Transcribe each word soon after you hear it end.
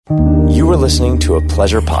You are listening to a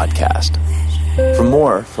Pleasure Podcast. For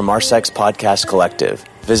more from our Sex Podcast Collective,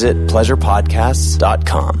 visit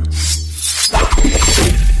pleasurepodcasts.com.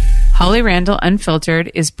 Holly Randall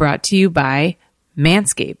Unfiltered is brought to you by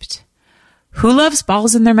Manscaped. Who loves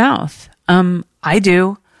balls in their mouth? I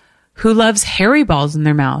do. Who loves hairy balls in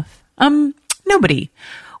their mouth? Nobody.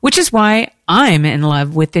 Which is why I'm in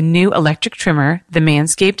love with the new electric trimmer, the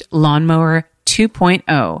Manscaped Lawnmower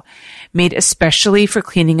 2.0, made especially for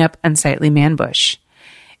cleaning up unsightly man bush.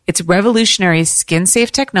 Its revolutionary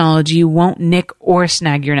skin-safe technology won't nick or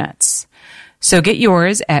snag your nuts. So get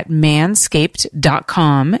yours at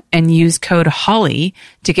manscaped.com and use code HOLLY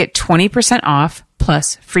to get 20% off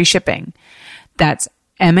plus free shipping. That's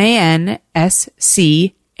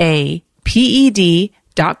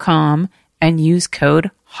manscaped.com and use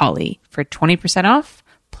code HOLLY for 20% off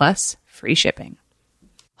plus free shipping.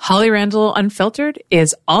 Holly Randall Unfiltered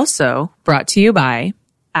is also brought to you by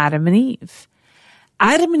Adam and Eve.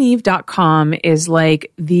 AdamandEve.com is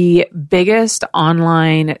like the biggest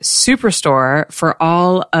online superstore for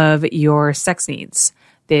all of your sex needs.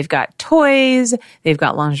 They've got toys, they've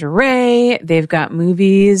got lingerie, they've got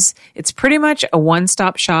movies. It's pretty much a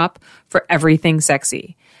one-stop shop for everything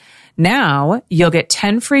sexy. Now, you'll get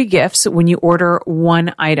 10 free gifts when you order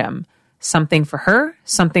one item. Something for her,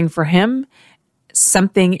 something for him,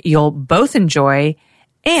 something you'll both enjoy,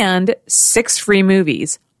 and 6 free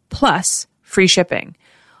movies, plus free shipping.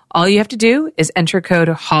 All you have to do is enter code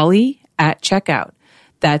HOLLY at checkout.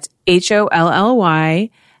 That's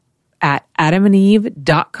HOLLY at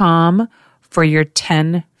adamandeve.com for your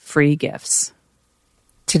 10 free gifts.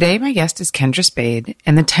 Today, my guest is Kendra Spade,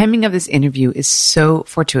 and the timing of this interview is so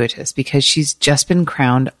fortuitous because she's just been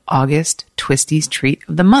crowned August Twisties Treat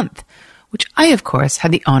of the Month, which I, of course,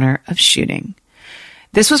 had the honor of shooting.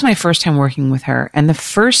 This was my first time working with her, and the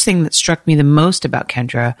first thing that struck me the most about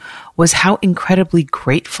Kendra was how incredibly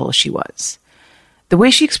grateful she was. The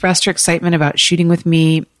way she expressed her excitement about shooting with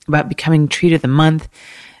me, about becoming Treat of the Month,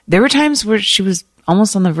 there were times where she was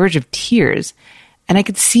almost on the verge of tears, and I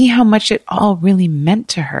could see how much it all really meant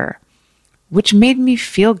to her, which made me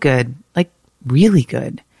feel good, like really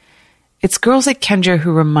good. It's girls like Kendra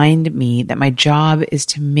who remind me that my job is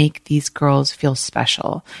to make these girls feel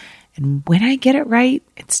special. And when I get it right,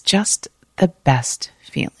 it's just the best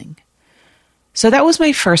feeling. So that was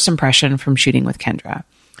my first impression from shooting with Kendra.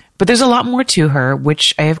 But there's a lot more to her,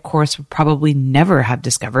 which I, of course, would probably never have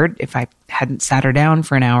discovered if I hadn't sat her down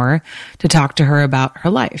for an hour to talk to her about her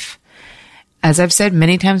life. As I've said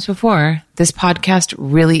many times before, this podcast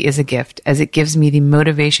really is a gift, as it gives me the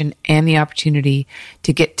motivation and the opportunity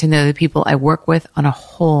to get to know the people I work with on a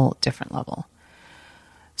whole different level.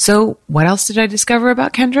 So what else did I discover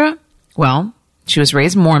about Kendra? Well, she was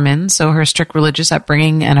raised Mormon, so her strict religious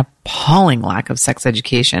upbringing and appalling lack of sex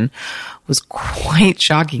education was quite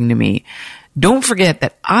shocking to me. Don't forget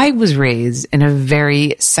that I was raised in a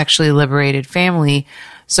very sexually liberated family,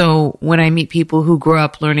 so when I meet people who grew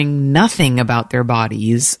up learning nothing about their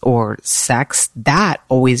bodies or sex, that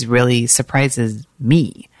always really surprises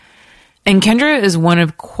me. And Kendra is one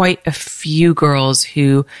of quite a few girls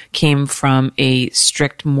who came from a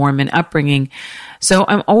strict Mormon upbringing. So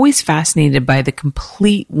I'm always fascinated by the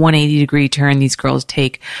complete 180-degree turn these girls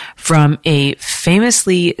take from a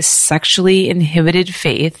famously sexually inhibited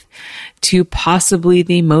faith to possibly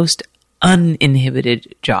the most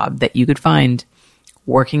uninhibited job that you could find,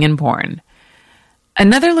 working in porn.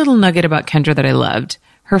 Another little nugget about Kendra that I loved,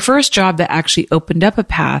 her first job that actually opened up a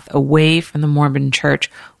path away from the Mormon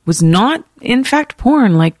church was not, in fact,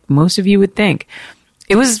 porn like most of you would think.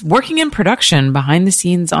 It was working in production behind the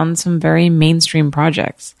scenes on some very mainstream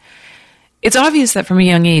projects. It's obvious that from a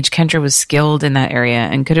young age, Kendra was skilled in that area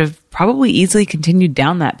and could have probably easily continued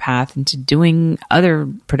down that path into doing other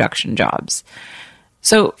production jobs.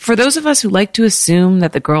 So for those of us who like to assume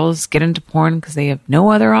that the girls get into porn because they have no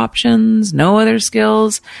other options, no other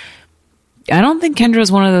skills, I don't think Kendra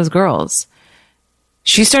is one of those girls.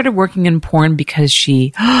 She started working in porn because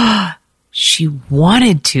she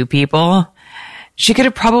wanted to, people. She could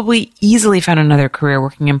have probably easily found another career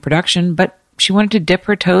working in production, but she wanted to dip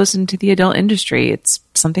her toes into the adult industry. It's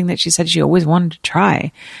something that she said she always wanted to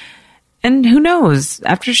try. And who knows,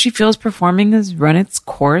 after she feels performing has run its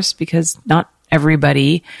course, because not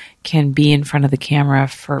everybody can be in front of the camera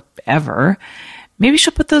forever, maybe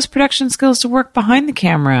she'll put those production skills to work behind the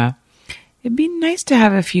camera. It'd be nice to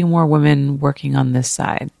have a few more women working on this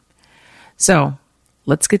side. So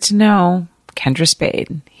let's get to know Kendra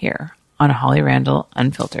Spade here on Holly Randall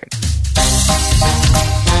Unfiltered.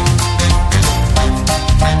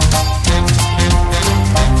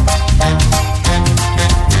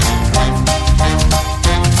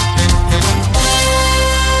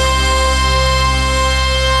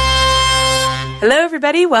 Hello,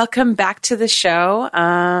 everybody. Welcome back to the show.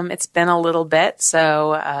 It's been a little bit,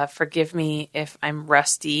 so forgive me if I'm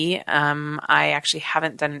rusty. I actually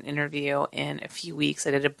haven't done an interview in a few weeks.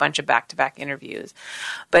 I did a bunch of back-to-back interviews.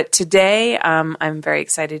 But today, I'm very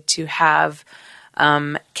excited to have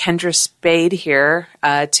Kendra Spade here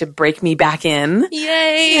to break me back in.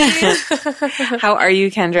 Yay! How are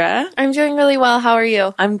you, Kendra? I'm doing really well. How are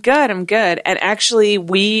you? I'm good. And actually,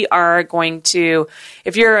 we are going to,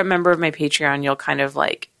 if you're a member of my Patreon, you'll kind of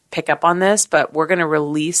like pick up on this, but we're going to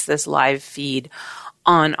release this live feed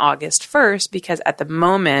on August 1st because at the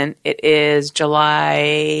moment it is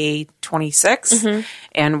July 26th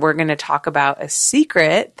and we're going to talk about a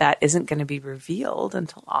secret that isn't going to be revealed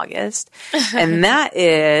until August. And that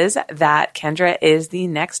is that Kendra is the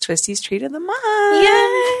next Twisties Treat of the Month.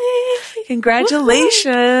 Yay! Congratulations.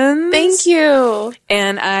 Woo-hoo. Thank you.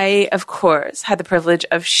 And I, of course, had the privilege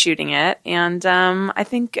of shooting it. And I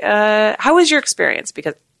think, how was your experience?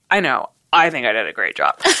 Because I think I did a great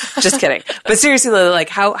job. Just kidding. But seriously, like,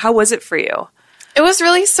 how was it for you? It was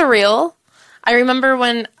really surreal. I remember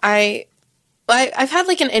when I've had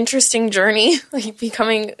like an interesting journey, like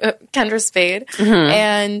becoming Kendra Spade.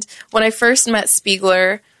 And when I first met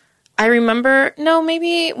Spiegler, I remember,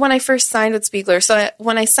 maybe when I first signed with Spiegler. So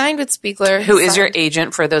when I signed with Spiegler. Who is your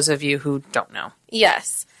agent for those of you who don't know?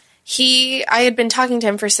 Yes. I had been talking to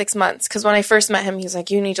him for 6 months because when I first met him, he was like,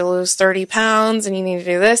 you need to lose 30 pounds and you need to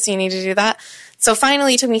do this, you need to do that. So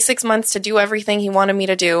finally, it took me 6 months to do everything he wanted me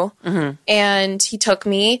to do. And he took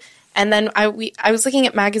me. And then I was looking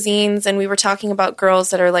at magazines and we were talking about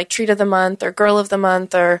girls that are like Treat of the Month or Girl of the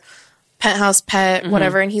Month or Penthouse Pet,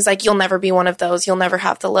 whatever. And he's like, you'll never be one of those. You'll never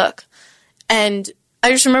have the look. And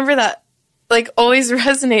I just remember that like always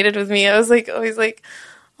resonated with me. I was like, always like,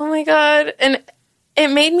 oh my God. And it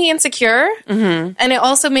made me insecure, and it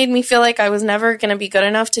also made me feel like I was never going to be good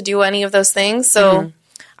enough to do any of those things. So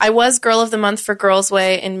I was Girl of the Month for Girls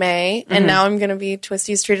Way in May, and now I'm going to be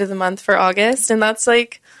Twisties Treat of the Month for August. And that's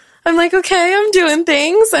like, I'm like, okay, I'm doing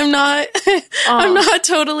things. I'm not, I'm not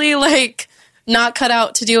totally like not cut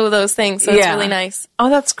out to do those things. So it's really nice. Oh,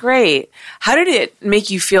 that's great. How did it make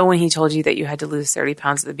you feel when he told you that you had to lose 30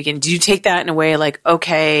 pounds at the beginning? Did you take that in a way like,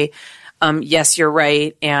 okay, yes, you're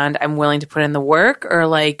right, and I'm willing to put in the work? Or,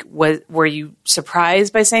 like, were you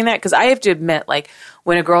surprised by saying that? Because I have to admit, like,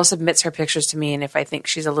 when a girl submits her pictures to me and if I think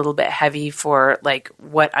she's a little bit heavy for, like,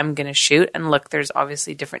 what I'm going to shoot, and look, there's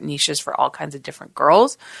obviously different niches for all kinds of different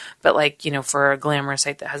girls, but, like, for a glamour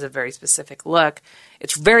site that has a very specific look,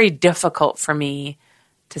 it's very difficult for me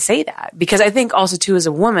to say that. Because I think also, too, as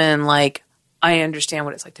a woman, like, I understand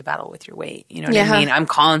what it's like to battle with your weight. You know what I mean? I'm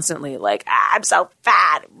constantly like, I'm so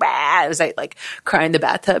fat. I was like crying in the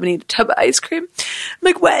bathtub and eat a tub of ice cream. I'm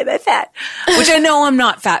like, why am I fat? Which I know I'm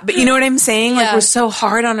not fat, but you know what I'm saying? Like, we're so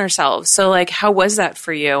hard on ourselves. So, like, how was that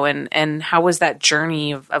for you? And how was that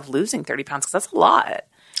journey of losing 30 pounds? Because that's a lot.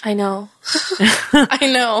 I know.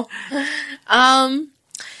 I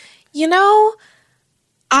know.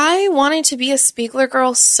 I wanted to be a Spiegler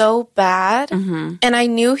girl so bad, and I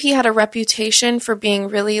knew he had a reputation for being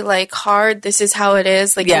really, like, hard. This is how it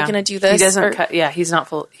is. Like, you're going to do this. He doesn't he's not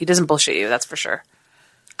full. He doesn't bullshit you, that's for sure.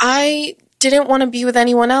 I didn't want to be with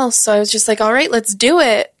anyone else, so I was just like, all right, let's do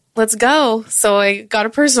it. Let's go. So I got a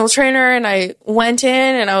personal trainer, and I went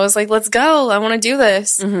in, and I was like, let's go. I want to do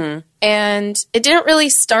this. And it didn't really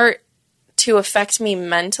start to affect me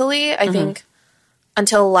mentally, I think,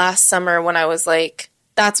 until last summer when I was like,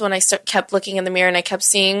 that's when I kept looking in the mirror and I kept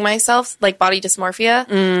seeing myself, like body dysmorphia.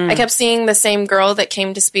 I kept seeing the same girl that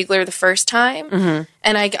came to Spiegler the first time.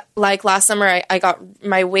 And last summer,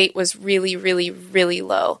 my weight was really, really, really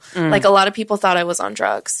low. Like, a lot of people thought I was on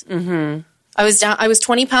drugs. I was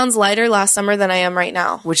 20 pounds lighter last summer than I am right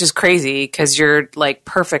now. Which is crazy because you're, like,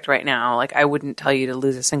 perfect right now. Like, I wouldn't tell you to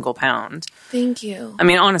lose a single pound. Thank you. I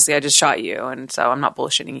mean, honestly, I just shot you, and so I'm not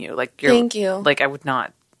bullshitting you. Like, Thank you. Like, I would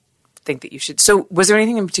not think that you should. So was there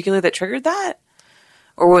anything in particular that triggered that?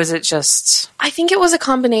 Or was it just... I think it was a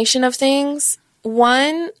combination of things.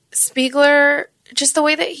 One, Spiegler, just the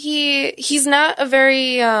way that he's not a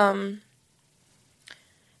very... he'll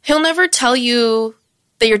never tell you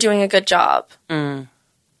that you're doing a good job.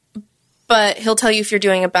 But he'll tell you if you're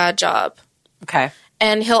doing a bad job. Okay.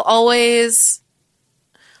 And he'll always...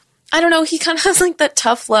 I don't know, he kind of has like that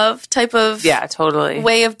tough love type of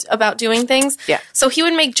way about doing things. Yeah. So he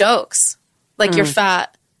would make jokes like, you're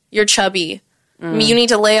fat, you're chubby, you need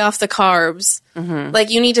to lay off the carbs, like,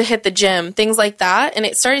 you need to hit the gym, things like that. And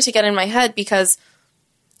it started to get in my head because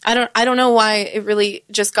I don't know why it really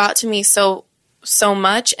just got to me so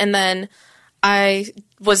much. And then I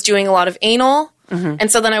was doing a lot of anal.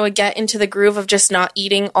 And so then I would get into the groove of just not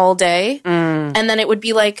eating all day. And then it would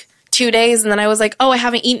be like 2 days. And then I was like, oh, I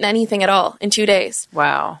haven't eaten anything at all in 2 days.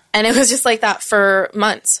 Wow. And it was just like that for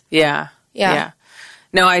months. Yeah. Yeah.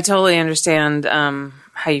 No, I totally understand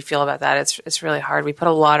how you feel about that. It's really hard. We put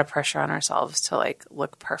a lot of pressure on ourselves to like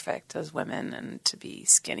look perfect as women and to be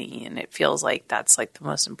skinny, and it feels like that's like the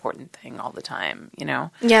most important thing all the time, you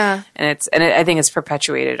know? Yeah. And I think it's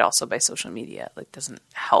perpetuated also by social media. Like, doesn't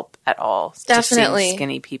help at all. Definitely. Just seeing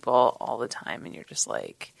skinny people all the time, and you're just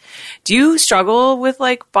like, do you struggle with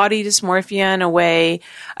like body dysmorphia in a way?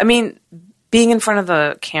 I mean, being in front of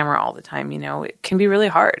the camera all the time, you know, it can be really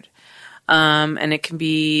hard. And it can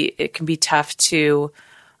be tough to,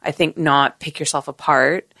 I think, not pick yourself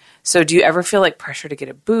apart. So do you ever feel like pressure to get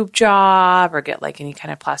a boob job or get like any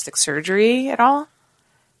kind of plastic surgery at all?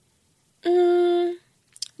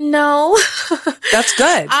 No. That's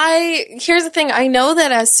good. Here's the thing. I know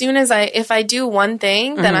that as soon as if I do one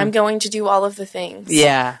thing, then I'm going to do all of the things.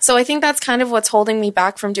 Yeah. So I think that's kind of what's holding me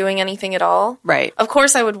back from doing anything at all. Right. Of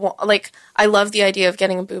course I would I love the idea of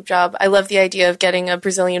getting a boob job. I love the idea of getting a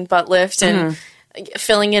Brazilian butt lift and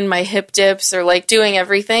filling in my hip dips or like doing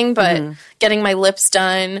everything, but getting my lips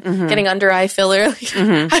done, getting under eye filler.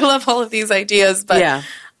 I love all of these ideas, but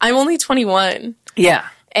I'm only 21. Yeah.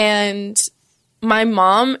 And my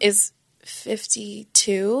mom is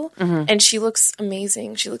 52 and she looks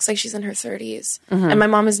amazing. She looks like she's in her 30s. And my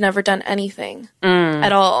mom has never done anything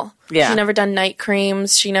at all. Yeah. She's never done night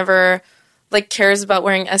creams. She never like cares about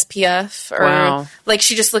wearing SPF or like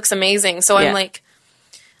she just looks amazing. So I'm like,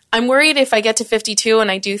 I'm worried if I get to 52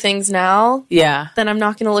 and I do things now, then I'm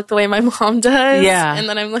not going to look the way my mom does. Yeah. And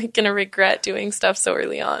then I'm like going to regret doing stuff so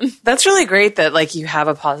early on. That's really great that like you have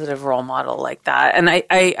a positive role model like that. And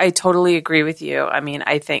I totally agree with you. I mean,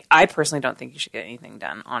 I personally don't think you should get anything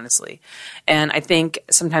done, honestly. And I think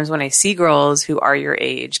sometimes when I see girls who are your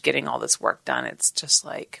age getting all this work done, it's just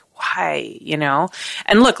like, why, you know?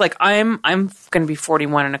 And look, like I'm going to be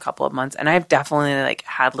 41 in a couple of months, and I've definitely like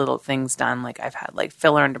had little things done. Like I've had like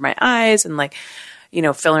filler under my eyes and like, you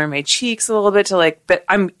know, filler in my cheeks a little bit to like, but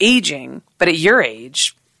I'm aging. But at your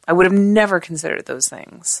age, I would have never considered those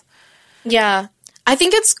things. Yeah. I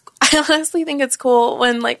honestly think it's cool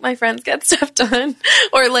when like my friends get stuff done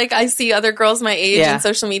or like I see other girls my age on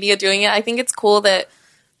social media doing it. I think it's cool that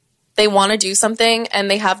they want to do something and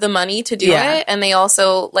they have the money to do it, and they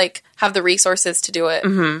also like have the resources to do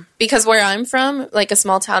it. Because where I'm from, like a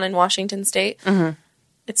small town in Washington State,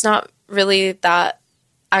 it's not really that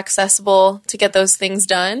accessible to get those things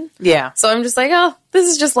done. Yeah. So I'm just like, oh, this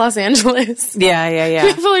is just Los Angeles. Yeah.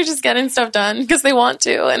 People are just getting stuff done because they want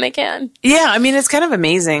to and they can. Yeah, I mean, it's kind of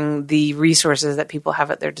amazing the resources that people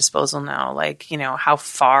have at their disposal now. Like, you know, how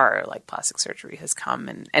far like plastic surgery has come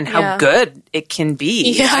and how good it can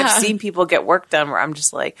be. Yeah. I've seen people get work done where I'm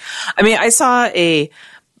just like, I mean, I saw a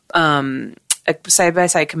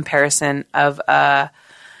side-by-side comparison of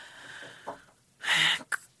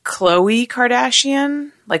Khloe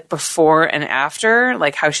Kardashian, like before and after,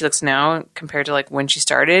 like how she looks now compared to like when she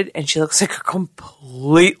started, and she looks like a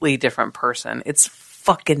completely different person. It's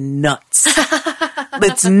fucking nuts.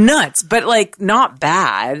 It's nuts, but like not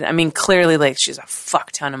bad. I mean, clearly like she's a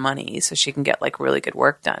fuck ton of money, so she can get like really good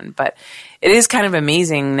work done. But it is kind of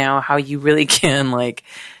amazing now how you really can like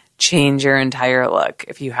change your entire look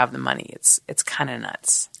if you have the money. It's kind of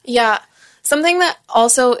nuts. Yeah. Something that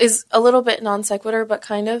also is a little bit non sequitur, but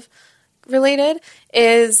kind of related,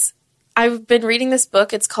 is I've been reading this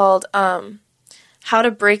book. It's called How to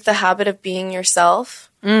Break the Habit of Being Yourself.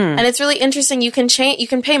 And it's really interesting. You can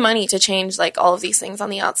pay money to change like all of these things on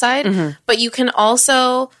the outside, but you can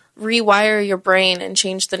also rewire your brain and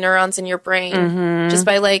change the neurons in your brain just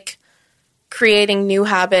by like creating new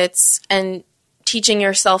habits and teaching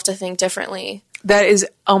yourself to think differently. That is,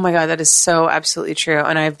 oh my God, that is so absolutely true.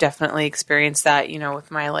 And I've definitely experienced that, you know, with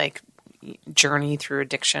my like journey through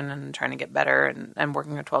addiction and trying to get better and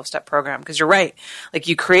working a 12-step program. Because you're right. Like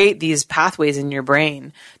you create these pathways in your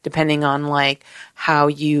brain depending on like how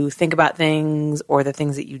you think about things or the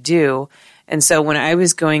things that you do. And so when I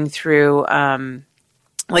was going through,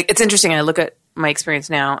 like it's interesting. I look at my experience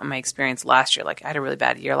now and my experience last year. Like I had a really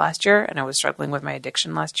bad year last year and I was struggling with my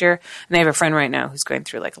addiction last year. And I have a friend right now who's going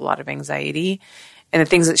through like a lot of anxiety, and the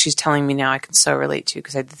things that she's telling me now I can so relate to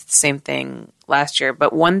because I did the same thing last year.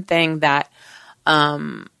 But one thing that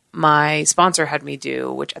my sponsor had me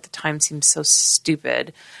do, which at the time seemed so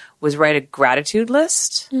stupid, was write a gratitude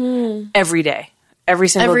list every day. Every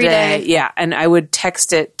single day. Yeah. And I would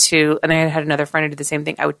text it to, and I had another friend who did the same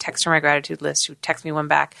thing. I would text her my gratitude list. She would text me one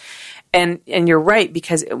back. And you're right,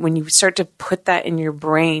 because when you start to put that in your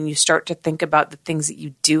brain, you start to think about the things that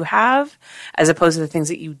you do have as opposed to the things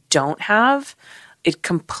that you don't have. It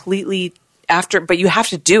completely but you have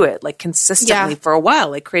to do it like consistently for a while,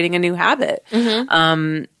 like creating a new habit.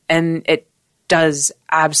 And it does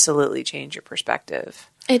absolutely change your perspective.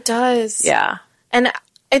 It does. Yeah. And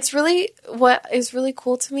it's really, what is really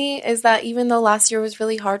cool to me is that even though last year was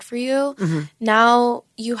really hard for you, now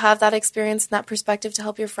you have that experience and that perspective to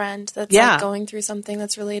help your friend that's like going through something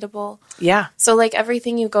that's relatable. Yeah. So like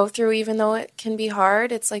everything you go through, even though it can be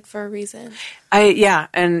hard, it's like for a reason.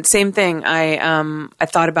 And same thing. I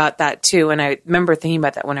thought about that too. And I remember thinking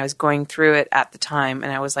about that when I was going through it at the time.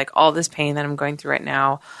 And I was like, all this pain that I'm going through right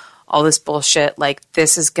now, all this bullshit, like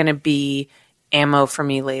this is going to be ammo for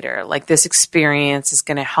me later. Like this experience is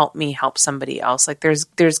going to help me help somebody else. Like there's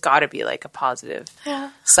got to be like a positive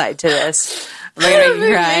side to this. Am I going to make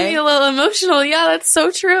you cry? Maybe a little emotional. Yeah, that's so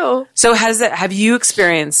true. So have you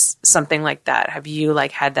experienced something like that? Have you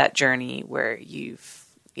like had that journey where you've,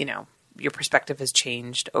 your perspective has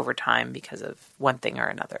changed over time because of one thing or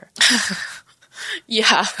another?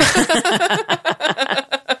 Yeah.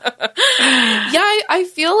 I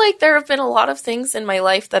feel like there have been a lot of things in my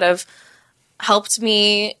life that have helped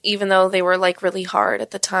me, even though they were like really hard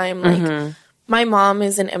at the time. Like my mom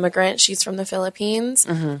is an immigrant. She's from the Philippines.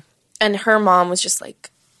 And her mom was just like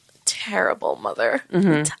terrible mother.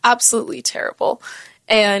 Absolutely terrible.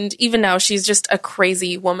 And even now she's just a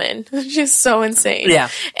crazy woman. She's so insane. Yeah.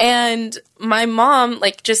 And my mom,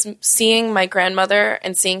 like just seeing my grandmother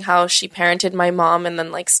and seeing how she parented my mom and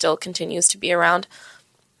then like still continues to be around,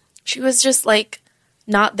 she was just like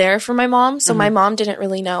not there for my mom. So my mom didn't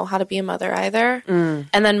really know how to be a mother either. And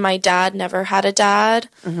then my dad never had a dad.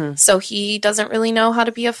 So he doesn't really know how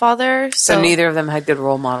to be a father. So neither of them had good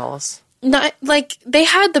role models. Not like they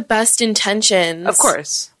had the best intentions. Of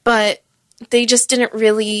course. But they just didn't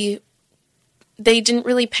really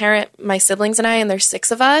parent my siblings and I, and there's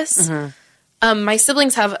 6 of us. My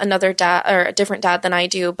siblings have another dad or a different dad than I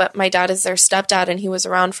do, but my dad is their stepdad and he was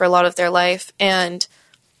around for a lot of their life. And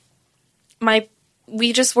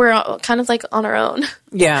we just were kind of like on our own.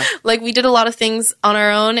 Yeah. Like we did a lot of things on our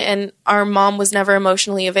own and our mom was never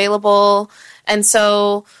emotionally available. And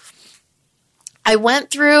so I went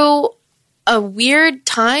through a weird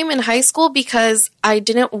time in high school because I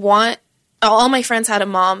didn't want, all my friends had a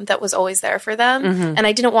mom that was always there for them. And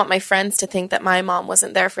I didn't want my friends to think that my mom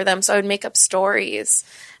wasn't there for them. So I would make up stories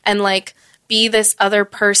and like be this other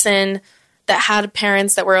person that had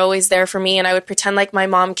parents that were always there for me. And I would pretend like my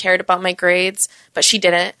mom cared about my grades, but she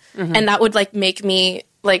didn't. And that would like make me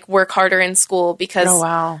like work harder in school because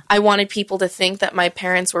I wanted people to think that my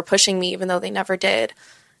parents were pushing me even though they never did.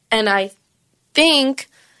 And I think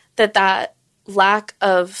that lack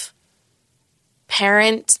of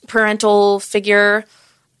parental figure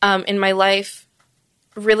in my life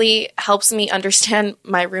really helps me understand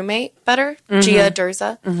my roommate better, Gia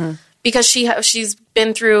Durza, because she's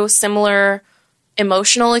been through similar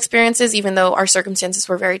emotional experiences, even though our circumstances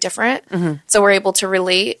were very different. So we're able to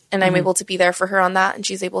relate, and I'm able to be there for her on that, and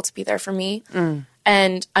she's able to be there for me.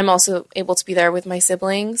 And I'm also able to be there with my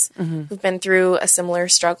siblings who've been through a similar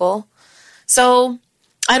struggle. So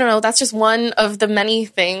I don't know. That's just one of the many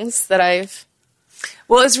things that I've...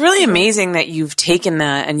 Well, it's really amazing that you've taken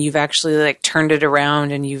that and you've actually like turned it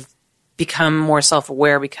around and you've become more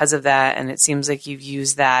self-aware because of that. And it seems like you've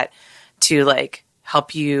used that to like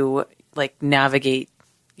help you like navigate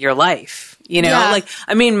your life, like,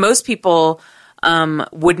 I mean, most people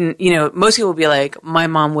wouldn't, most people would be like, my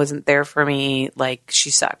mom wasn't there for me. Like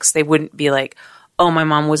she sucks. They wouldn't be like, oh, my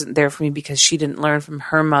mom wasn't there for me because she didn't learn from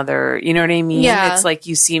her mother. You know what I mean? Yeah. It's like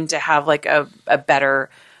you seem to have like a better,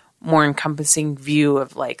 more encompassing view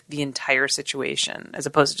of like the entire situation as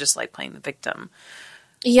opposed to just like playing the victim.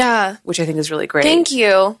 Yeah. Which I think is really great. Thank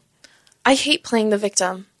you. I hate playing the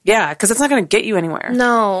victim. Yeah, because it's not going to get you anywhere.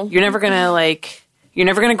 No. You're never going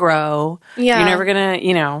to grow. Yeah. You're never going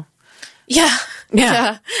to, Yeah.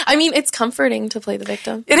 Yeah. I mean, it's comforting to play the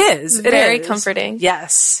victim. It is. It's very comforting.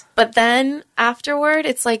 Yes. But then afterward,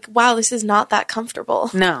 it's like, wow, this is not that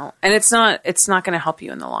comfortable. No. And it's not going to help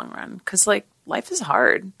you in the long run because like life is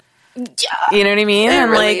hard. Yeah. You know what I mean? And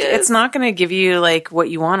really like, is. it's not going to give you like what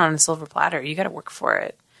you want on a silver platter. You got to work for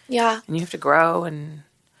it. Yeah. And you have to grow and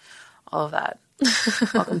all of that.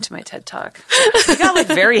 Welcome to my TED Talk. You got like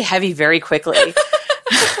very heavy very quickly.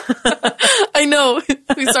 I know.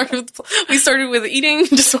 We started with eating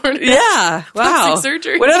disorder. Yeah. Wow. Plastic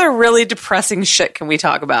surgery. What other really depressing shit can we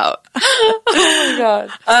talk about? Oh my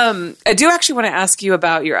God. I do actually want to ask you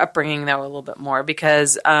about your upbringing though a little bit more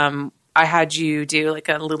because I had you do like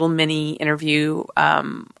a little mini interview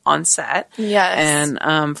on set. Yes.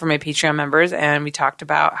 And for my Patreon members, and we talked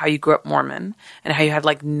about how you grew up Mormon and how you had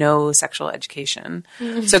like no sexual education.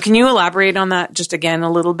 So can you elaborate on that just again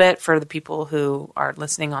a little bit for the people who are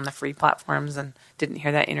listening on the free platforms and didn't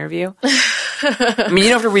hear that interview? I mean, you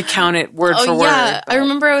don't have to recount it word for word. Yeah, I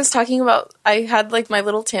remember I was talking about, I had like my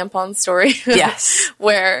little tampon story. Yes.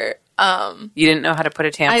 Where you didn't know how to put a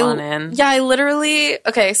tampon in. Yeah, I literally,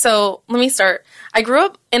 okay, so let me start. I grew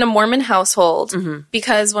up in a Mormon household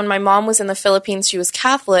because when my mom was in the Philippines, she was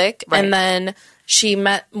Catholic, and then she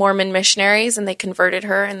met Mormon missionaries and they converted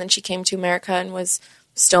her, and then she came to America and was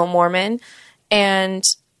still Mormon. And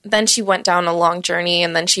then she went down a long journey,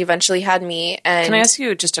 and then she eventually had me. And can I ask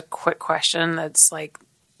you just a quick question that's like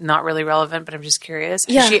not really relevant, but I'm just curious?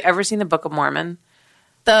 Yeah. Has she ever seen the Book of Mormon?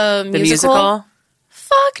 The musical?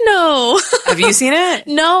 Fuck no. Have you seen it?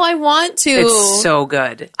 No, I want to. It's so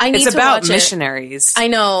good. It's about missionaries. I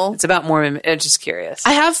know. It's about Mormon. I'm just curious.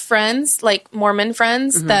 I have friends, like Mormon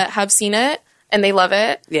friends, that have seen it and they love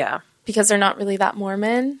it. Yeah. Because they're not really that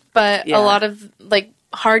Mormon. But a lot of like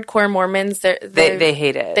hardcore Mormons, they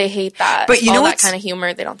hate it. They hate that. But you know that kind of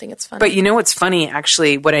humor, they don't think it's funny. But you know what's funny,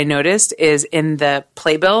 actually, what I noticed is in the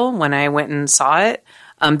playbill when I went and saw it,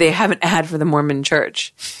 they have an ad for the Mormon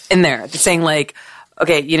church in there. It's saying like,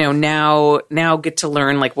 okay, you know, now get to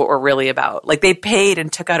learn like what we're really about. Like they paid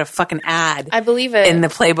and took out a fucking ad. I believe it. In the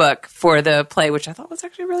playbook for the play, which I thought was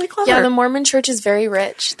actually really clever. Yeah, the Mormon church is very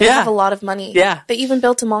rich. They have a lot of money. Yeah. They even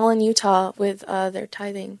built a mall in Utah with their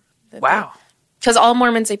tithing. Wow. Because all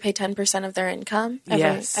Mormons, they pay 10% of their income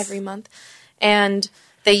every month. And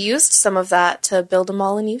they used some of that to build a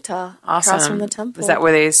mall in Utah. Awesome. Across from the temple. Is that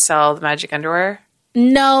where they sell the magic underwear?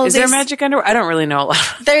 No. Is there magic underwear? I don't really know a lot.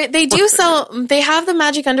 They do sell, they have the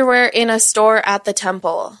magic underwear in a store at the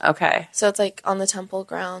temple. Okay. So it's like on the temple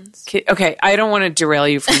grounds. Okay, I don't want to derail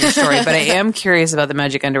you from your story, but I am curious about the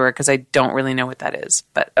magic underwear because I don't really know what that is.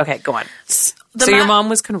 But okay, go on. So your mom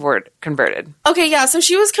was converted. Okay, yeah, so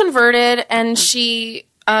she was converted and she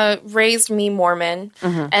raised me Mormon.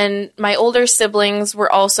 And my older siblings were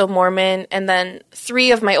also Mormon. And then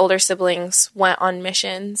 3 of my older siblings went on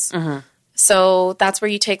missions. So that's where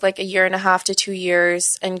you take like 1.5 to 2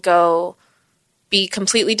 years and go be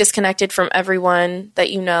completely disconnected from everyone that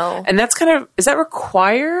you know. And that's kind of, is that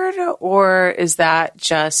required or is that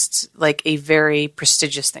just like a very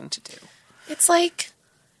prestigious thing to do? It's like,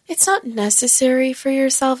 it's not necessary for your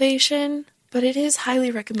salvation, but it is highly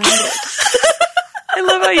recommended. I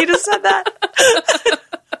love how you just said that.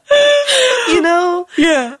 You know?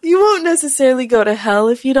 Yeah. You won't necessarily go to hell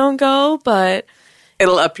if you don't go, but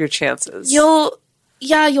it'll up your chances. You'll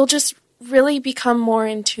just really become more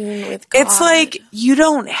in tune with God. It's like you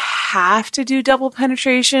don't have to do double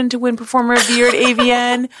penetration to win Performer of the Year at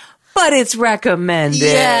AVN, but it's recommended.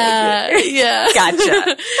 Yeah.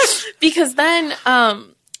 Gotcha. Because then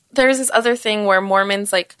there's this other thing where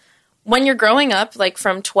Mormons, like, when you're growing up, like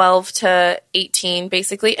from 12 to 18,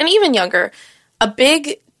 basically, and even younger, a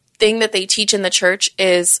big thing that they teach in the church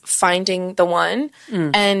is finding the one.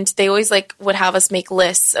 And they always like would have us make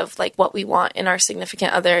lists of like what we want in our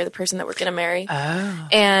significant other, the person that we're going to marry.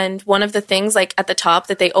 And one of the things like at the top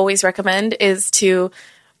that they always recommend is to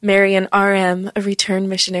marry an RM, a returned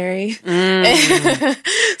missionary.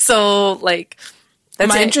 So like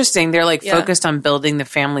that's interesting. They're like focused on building the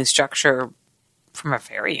family structure from a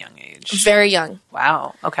very young age. Very young.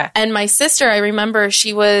 Wow. Okay. And my sister, I remember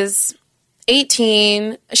she was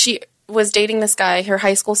 18, she was dating this guy, her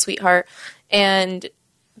high school sweetheart, and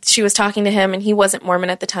she was talking to him, and he wasn't Mormon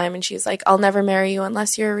at the time, and she's like, I'll never marry you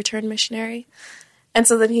unless you're a returned missionary. And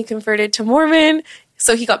so then he converted to Mormon,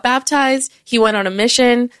 so he got baptized, he went on a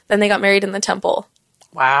mission, then they got married in the temple.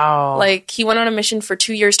 Wow. Like, he went on a mission for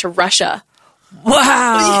 2 years to Russia.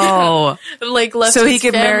 Wow. Like, left so he his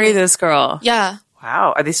could family. marry this girl. Yeah.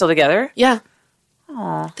 Wow. Are they still together? Yeah.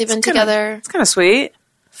 Oh, they've been together. It's kind of sweet.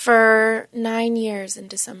 For 9 years in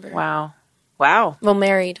December. Wow. Well,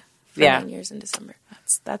 married for 9 years in December.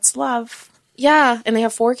 That's love. Yeah, and they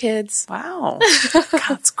have 4 kids. Wow. God,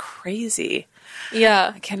 that's crazy.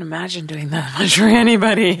 Yeah. I can't imagine doing that much for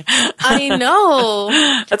anybody. I know.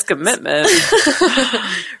 That's commitment.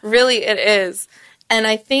 Really, it is. And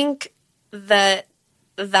I think that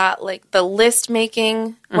like the list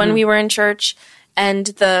making when we were in church and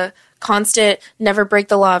the constant never break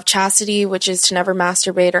the law of chastity, which is to never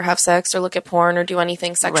masturbate or have sex or look at porn or do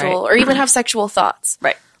anything sexual or even have sexual thoughts.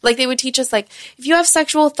 Right. Like they would teach us, like, if you have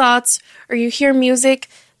sexual thoughts or you hear music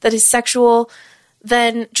that is sexual,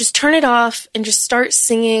 then just turn it off and just start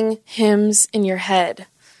singing hymns in your head.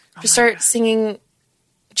 Just start singing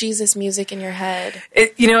Jesus music in your head.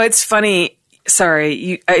 It's funny.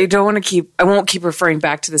 Sorry, I won't keep referring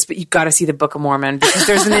back to this, but you got to see the Book of Mormon, because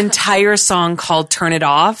there's an entire song called Turn It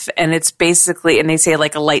Off. And it's basically, and they say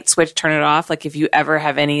like a light switch, turn it off. Like if you ever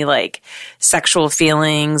have any like sexual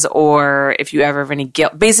feelings, or if you ever have any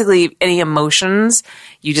guilt, basically any emotions,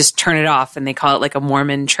 you just turn it off, and they call it like a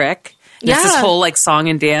Mormon trick. Yeah. It's this whole like song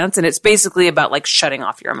and dance, and it's basically about like shutting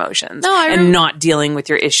off your emotions and not dealing with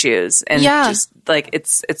your issues. And just like,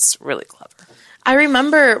 it's really clever. I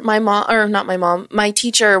remember my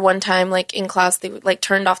teacher one time, like in class, they like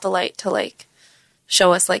turned off the light to like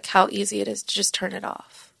show us like how easy it is to just turn it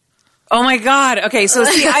off. Oh my God. Okay. So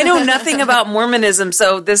see, I know nothing about Mormonism.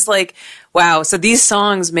 So this like, wow. So these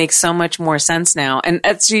songs make so much more sense now. And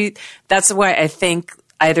that's why I think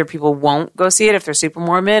either people won't go see it if they're super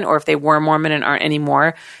Mormon, or if they were Mormon and aren't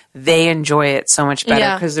anymore, they enjoy it so much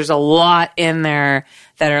better, because there's a lot in there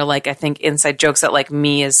that are like, I think, inside jokes that like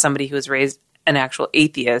me as somebody who was raised an actual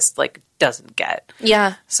atheist like doesn't get.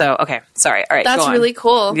 Yeah. So, okay. Sorry. All right. That's really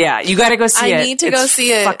cool. Yeah. You got to go see it. I need to go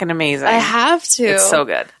see it. Fucking amazing. I have to. It's so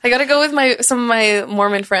good. I got to go with some of my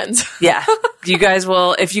Mormon friends. Yeah. You guys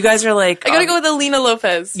will, if you guys are like, I got to go with Alina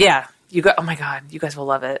Lopez. Yeah. Oh my God. You guys will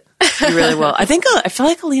love it. You really will. I feel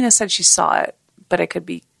like Alina said she saw it, but I could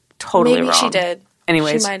be totally wrong. Maybe she did.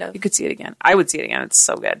 Anyways, she might have. You could see it again. I would see it again. It's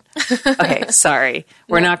so good. Okay, sorry.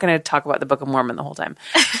 We're not going to talk about the Book of Mormon the whole time.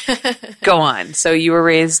 Go on. So you were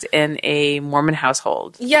raised in a Mormon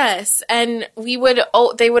household. Yes, and they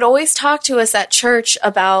would always talk to us at church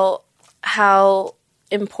about how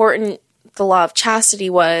important the law of chastity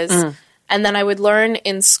was, and then I would learn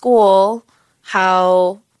in school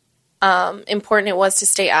how important it was to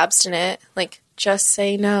stay abstinent, like just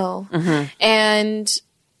say no. And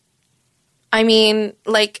I mean,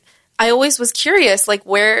 like, I always was curious, like,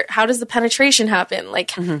 how does the penetration happen?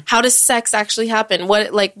 Like, how does sex actually happen?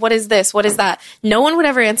 What is this? What is that? No one would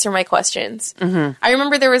ever answer my questions. I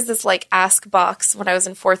remember there was this, like, ask box when I was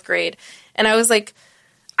in 4th grade. And I was like,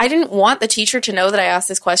 I didn't want the teacher to know that I asked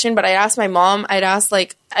this question, but I asked my mom, I'd asked,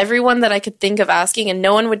 like, everyone that I could think of asking, and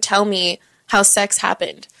no one would tell me how sex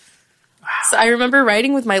happened. Wow. So I remember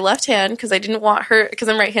writing with my left hand because I didn't want her, because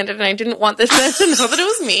I'm right-handed, and I didn't want this man to know that it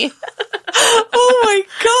was me. Oh my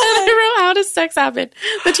God. And I wrote, how does sex happen?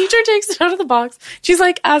 The teacher takes it out of the box. She's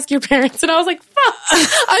like, ask your parents. And I was like, fuck,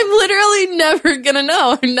 I'm literally never gonna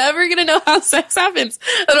know. I'm never gonna know how sex happens.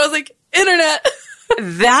 And I was like, internet.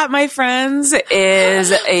 That, my friends,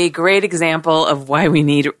 is a great example of why we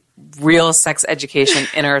need real sex education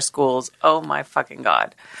in our schools. Oh my fucking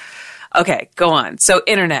God. Okay, go on. So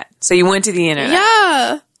internet. So you went to the internet.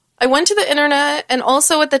 Yeah. I went to the internet, and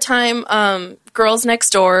also at the time, Girls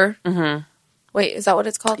Next Door. Wait, is that what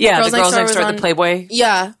it's called? Yeah, the Girls Next Door, the Playboy.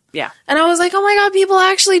 Yeah. Yeah. And I was like, oh my God, people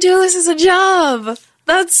actually do this as a job.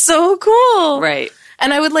 That's so cool. Right.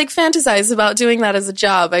 And I would like fantasize about doing that as a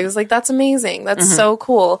job. I was like, that's amazing. That's so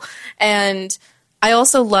cool. And I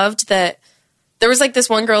also loved that there was like this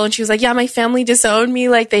one girl, and she was like, yeah, my family disowned me.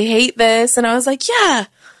 Like, they hate this. And I was like, yeah,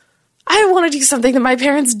 I want to do something that my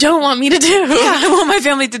parents don't want me to do. Yeah, I want my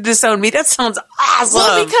family to disown me. That sounds awesome.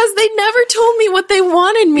 Well, because they never told me what they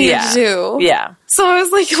wanted me to do. Yeah. So I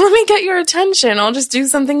was like, let me get your attention. I'll just do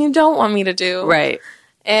something you don't want me to do. Right.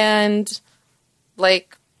 And,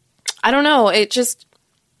 like, I don't know. It just...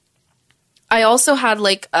 I also had,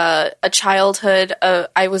 like, a childhood.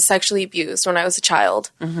 I was sexually abused when I was a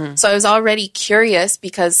child. So I was already curious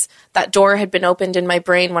because that door had been opened in my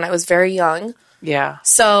brain when I was very young. Yeah.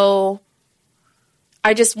 So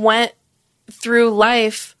I just went through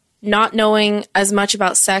life not knowing as much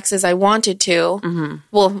about sex as I wanted to.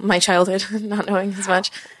 Well, my childhood, not knowing as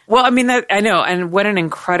much. Well, I mean, I know. And what an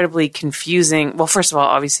incredibly confusing... Well, first of all,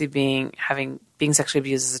 obviously being sexually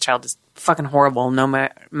abused as a child is fucking horrible, no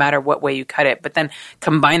matter what way you cut it. But then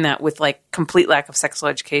combine that with, like, complete lack of sexual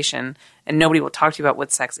education, and nobody will talk to you about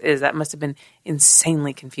what sex is. That must have been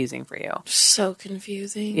insanely confusing for you. So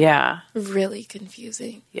confusing. Yeah. Really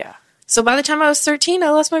confusing. Yeah. So by the time I was 13, I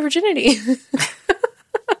lost my virginity.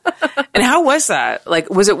 And how was that? Like,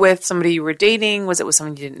 was it with somebody you were dating? Was it with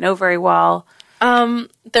someone you didn't know very well?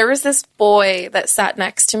 There was this boy that sat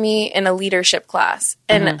next to me in a leadership class.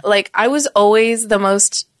 And, like, I was always the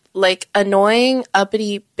most, like, annoying,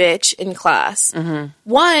 uppity bitch in class.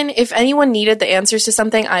 One, if anyone needed the answers to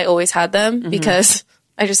something, I always had them because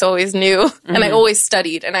I just always knew. And I always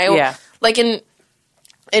studied. And like, in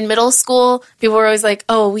middle school, people were always like,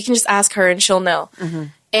 oh, we can just ask her and she'll know.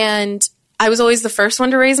 And I was always the first one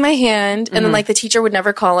to raise my hand. And then, like, the teacher would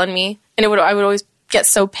never call on me. And I would always get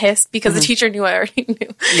so pissed because the teacher knew I already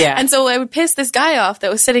knew. Yeah. And so I would piss this guy off that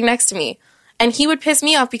was sitting next to me. And he would piss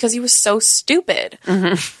me off because he was so stupid.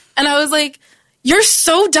 And I was like, you're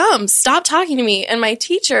so dumb. Stop talking to me. And my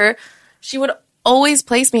teacher, she would always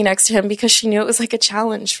place me next to him because she knew it was like a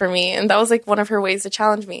challenge for me. And that was like one of her ways to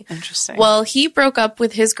challenge me. Interesting. Well, he broke up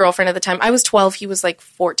with his girlfriend at the time. I was 12. He was like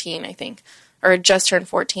 14, I think, or had just turned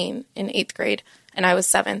 14 in 8th grade. And I was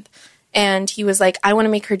 7th. And he was like, I want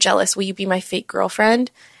to make her jealous. Will you be my fake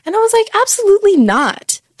girlfriend? And I was like, absolutely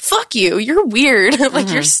not. Fuck you. You're weird.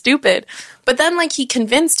 Like, you're stupid. But then, like, he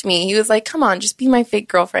convinced me. He was like, come on, just be my fake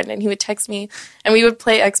girlfriend. And he would text me, and we would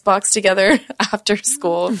play Xbox together after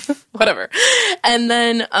school. Whatever. And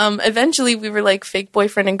then eventually we were, like, fake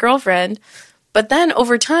boyfriend and girlfriend. But then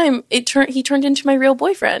over time, he turned into my real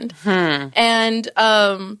boyfriend. And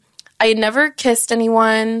I had never kissed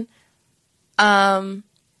anyone.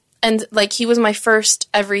 And, like, he was my first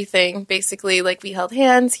everything, basically. Like, we held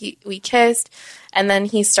hands, we kissed, and then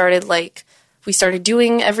we started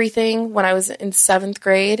doing everything when I was in 7th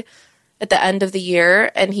grade at the end of the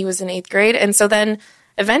year, and he was in 8th grade. And so then,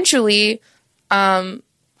 eventually, I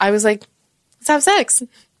was like, let's have sex.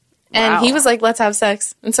 And he was like, let's have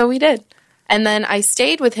sex. And so we did. And then I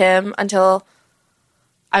stayed with him until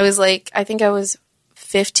I was, like, I think I was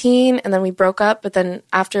 15, and then we broke up, but then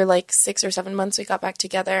after like 6 or 7 months we got back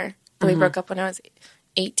together, and we broke up when I was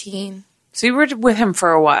 18. So you were with him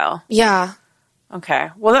for a while? Yeah. Okay.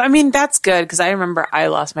 Well, I mean, that's good, because I remember I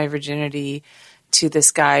lost my virginity to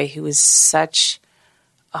this guy who was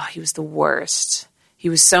he was the worst. He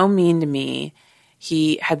was so mean to me.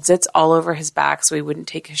 He had zits all over his back so he wouldn't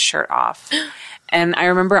take his shirt off. And I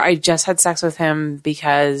remember I just had sex with him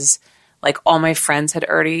because like all my friends had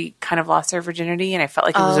already kind of lost their virginity, and I felt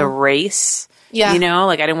like it was a race. Yeah. You know,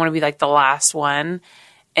 like I didn't want to be like the last one.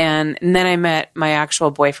 And then I met my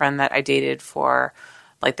actual boyfriend that I dated for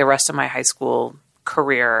like the rest of my high school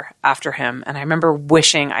career after him. And I remember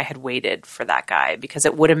wishing I had waited for that guy because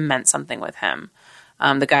it would have meant something with him.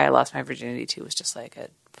 The guy I lost my virginity to was just like a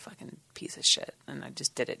fucking piece of shit. And I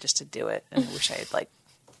just did it just to do it. And I wish I'd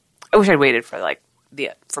waited for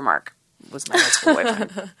for Mark. Was my high school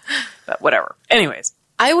boyfriend. But whatever. Anyways.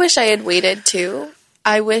 I wish I had waited too.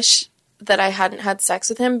 I wish that I hadn't had sex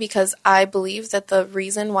with him because I believe that the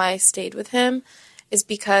reason why I stayed with him is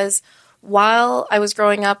because while I was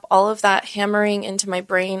growing up, all of that hammering into my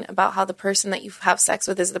brain about how the person that you have sex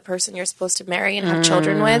with is the person you're supposed to marry and have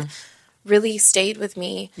children with really stayed with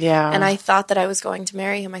me. Yeah. And I thought that I was going to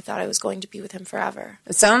marry him. I thought I was going to be with him forever.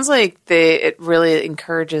 It sounds like it really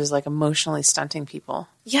encourages like emotionally stunting people.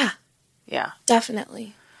 Yeah. Yeah.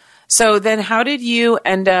 Definitely. So then how did you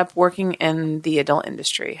end up working in the adult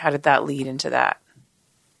industry? How did that lead into that?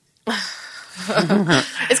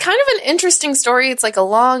 It's kind of an interesting story. It's like a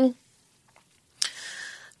long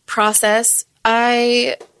process.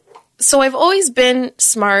 So I've always been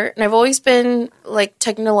smart, and I've always been like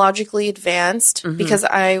technologically advanced because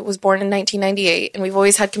I was born in 1998, and we've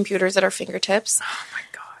always had computers at our fingertips. Oh my God.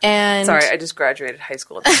 And sorry, I just graduated high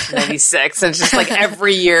school in 1996, and it's just like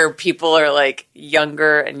every year people are like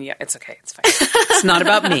younger and it's okay. It's fine. It's not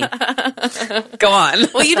about me. Go on.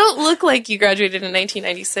 Well, you don't look like you graduated in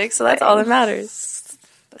 1996, so that's all that matters.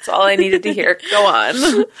 That's all I needed to hear. Go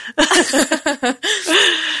on.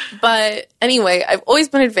 But anyway, I've always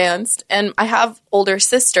been advanced, and I have older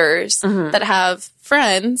sisters that have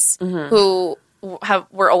friends who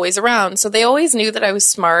were always around. So they always knew that I was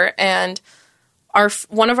smart, and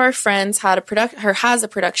one of our friends has a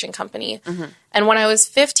production company. And when I was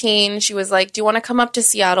 15, she was like, do you want to come up to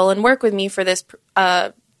Seattle and work with me for this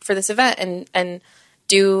event and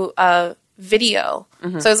do video?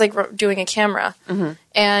 So I was like doing a camera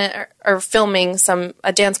and or filming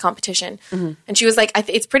a dance competition. And she was like,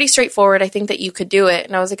 it's pretty straightforward. I think that you could do it.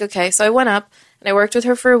 And I was like, okay. So I went up and I worked with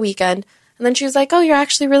her for a weekend. And then she was like, oh, you're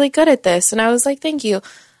actually really good at this. And I was like, thank you.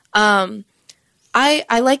 I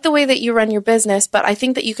like the way that you run your business, but I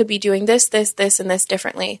think that you could be doing this, this, this, and this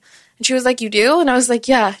differently. And she was like, you do? And I was like,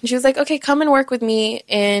 yeah. And she was like, okay, come and work with me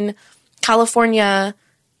in California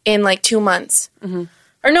in like 2 months.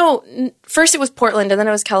 Or no, first it was Portland, and then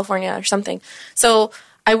it was California or something. So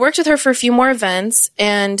I worked with her for a few more events,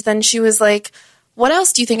 and then she was like, what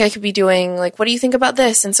else do you think I could be doing? Like, what do you think about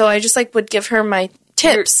this? And so I just like would give her my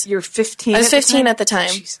tips. You're 15 I was 15 at the time.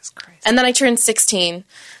 Jesus Christ. And then I turned 16.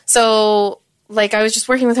 So like I was just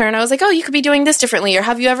working with her, and I was like, oh, you could be doing this differently, or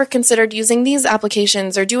have you ever considered using these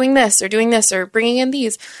applications, or doing this, or bringing in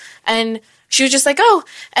these? And she was just like, oh,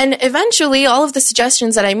 and eventually all of the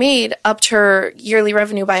suggestions that I made upped her yearly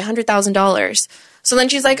revenue by $100,000. So then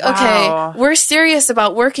she's like, okay, we're serious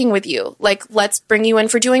about working with you. Like, let's bring you in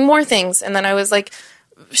for doing more things. And then I was like,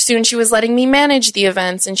 soon she was letting me manage the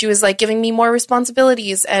events, and she was like giving me more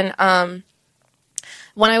responsibilities. And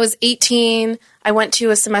When I was 18, I went to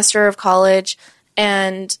a semester of college,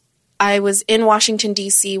 and I was in Washington,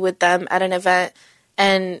 D.C. with them at an event,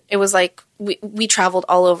 and it was like we traveled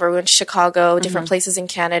all over. We went to Chicago, different places in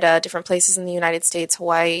Canada, different places in the United States,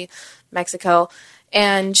 Hawaii, Mexico,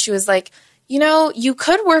 and she was like, you know, you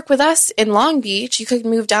could work with us in Long Beach. You could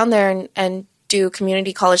move down there and do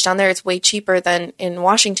community college down there. It's way cheaper than in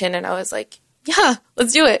Washington. And I was like, yeah,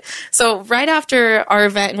 let's do it. So right after our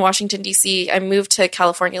event in Washington, D.C., I moved to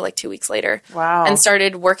California like 2 weeks later. Wow. And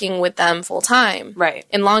started working with them full time. Right.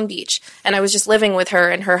 In Long Beach. And I was just living with her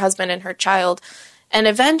and her husband and her child. And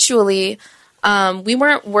eventually, we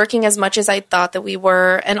weren't working as much as I thought that we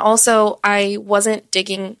were. And also, I wasn't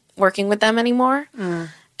digging working with them anymore.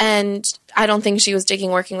 And I don't think she was digging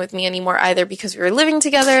working with me anymore either, because we were living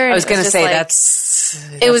together. And I was going to say, like, that's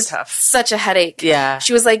it was tough. Such a headache. Yeah.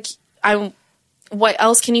 She was like, what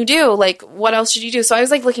else can you do? Like, what else should you do? So I was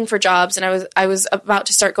like looking for jobs, and I was about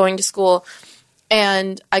to start going to school,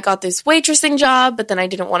 and I got this waitressing job, but then I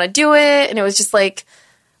didn't want to do it. And it was just like,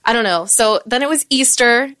 I don't know. So then it was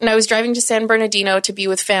Easter, and I was driving to San Bernardino to be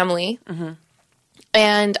with family.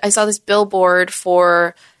 And I saw this billboard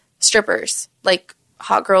for strippers, like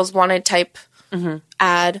Hot Girls Wanted type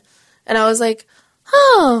ad. And I was like,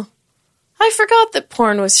 oh, I forgot that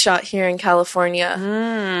porn was shot here in California.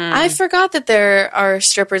 I forgot that there are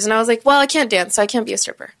strippers. And I was like, well, I can't dance, so I can't be a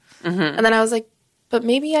stripper. And then I was like, but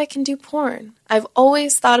maybe I can do porn. I've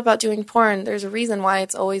always thought about doing porn. There's a reason why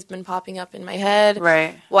it's always been popping up in my head.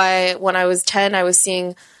 Right. Why when I was 10, I was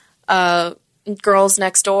seeing Girls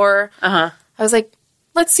Next Door. I was like,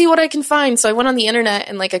 let's see what I can find. So I went on the internet,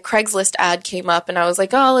 and like a Craigslist ad came up, and I was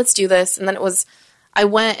like, oh, let's do this. And then I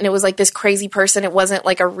went, and it was like this crazy person. It wasn't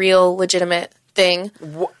like a real legitimate thing.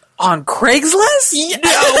 On Craigslist? Yeah. No way.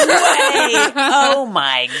 Oh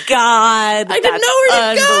my God. I didn't know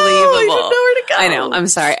where to go. I didn't know where to go. I know. I'm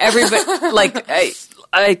sorry. Everybody, like,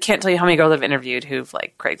 I can't tell you how many girls I've interviewed who've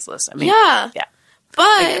like Craigslist. I mean, yeah.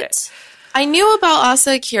 But I knew about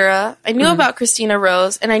Asa Akira. I knew about Christina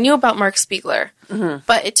Rose, and I knew about Mark Spiegler.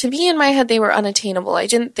 But to me, in my head, they were unattainable. I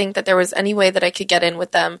didn't think that there was any way that I could get in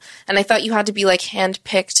with them. And I thought you had to be like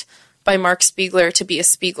handpicked by Mark Spiegler to be a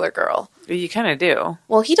Spiegler girl. You kind of do.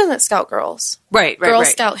 Well, he doesn't scout girls. Right. Girls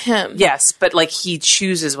scout him. Yes, but like he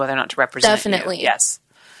chooses whether or not to represent Definitely. you. Yes.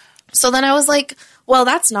 So then I was like, well,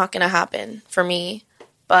 that's not going to happen for me.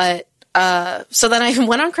 But so then I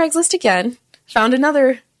went on Craigslist again, found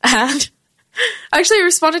another ad. Actually, I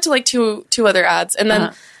responded to like two other ads. And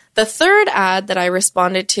then the third ad that I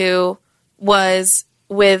responded to was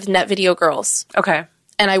with Net Video Girls. Okay.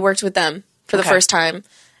 And I worked with them for the first time.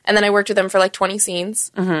 And then I worked with them for like 20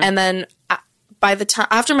 scenes. And then by the time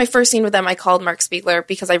after my first scene with them, I called Mark Spiegler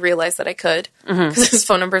because I realized that I could, because his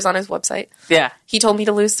phone number is on his website. Yeah. He told me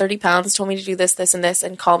to lose 30 pounds, told me to do this, this, and this,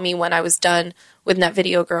 and call me when I was done with Net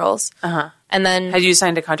Video Girls. And then had you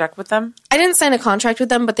signed a contract with them? I didn't sign a contract with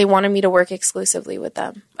them, but they wanted me to work exclusively with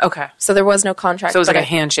them. Okay. So there was no contract. So it was like a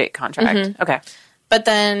handshake contract. Okay. But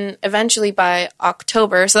then eventually by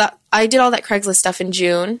October, so that I did all that Craigslist stuff in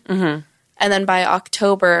June. And then by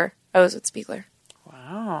October, I was with Spiegler.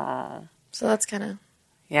 Wow. So that's kind of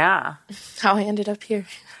how I ended up here.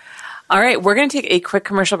 All right, we're going to take a quick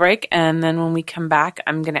commercial break, and then when we come back,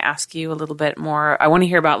 I'm going to ask you a little bit more. I want to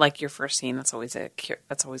hear about like your first scene. That's always like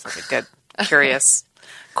a good curious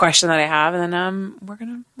question that I have, and then we're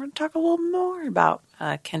going to talk a little more about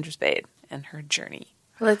Kendra Spade and her journey.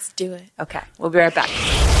 Let's do it. Okay, we'll be right back.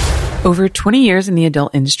 Over 20 years in the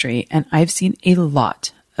adult industry, and I've seen a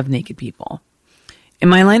lot of naked people. In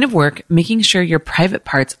my line of work, making sure your private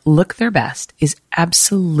parts look their best is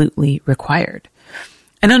absolutely required.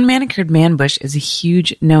 An unmanicured man bush is a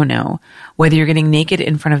huge no-no, whether you're getting naked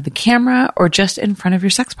in front of the camera or just in front of your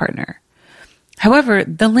sex partner. However,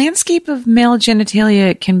 the landscape of male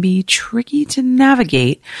genitalia can be tricky to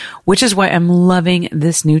navigate, which is why I'm loving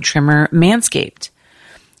this new trimmer, Manscaped.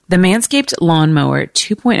 The Manscaped Lawnmower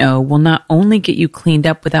 2.0 will not only get you cleaned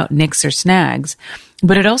up without nicks or snags,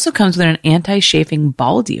 but it also comes with an anti-chafing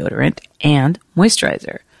ball deodorant and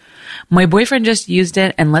moisturizer. My boyfriend just used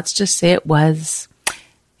it, and let's just say it was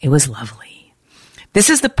lovely. This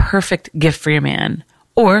is the perfect gift for your man.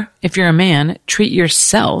 Or, if you're a man, treat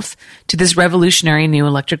yourself to this revolutionary new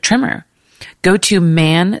electric trimmer. Go to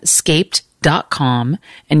manscaped.com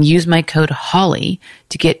and use my code HOLLY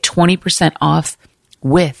to get 20% off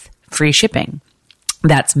with free shipping.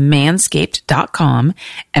 That's manscaped.com,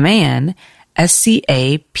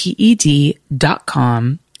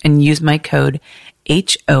 manscaped.com, and use my code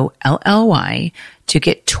HOLLY to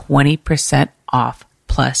get 20% off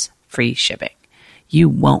plus free shipping. You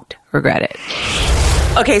won't regret it.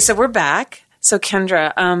 Okay, so we're back. So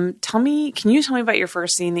Kendra, can you tell me about your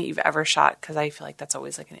first scene that you've ever shot? Because I feel like that's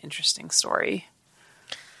always like an interesting story.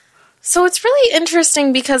 So it's really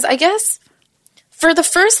interesting because I guess for the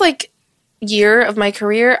first like year of my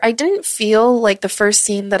career, I didn't feel like the first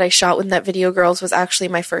scene that I shot with Net Video Girls was actually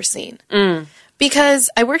my first scene. Because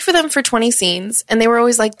I worked for them for 20 scenes and they were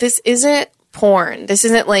always like, this isn't porn. This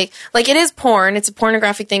isn't like it is porn. It's a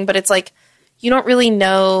pornographic thing, but it's like, you don't really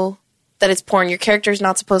know that it's porn. Your character's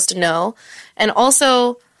not supposed to know. And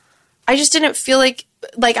also, I just didn't feel like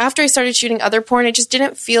after I started shooting other porn, it just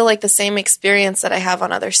didn't feel like the same experience that I have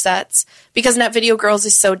on other sets. Because Net Video Girls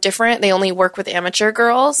is so different. They only work with amateur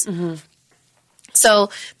girls. Mm-hmm.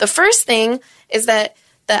 So the first thing is that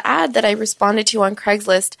the ad that I responded to on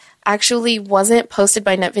Craigslist actually wasn't posted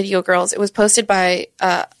by Net Video Girls. It was posted by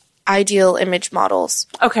Ideal Image Models.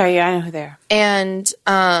 Okay, yeah, I know who they are. And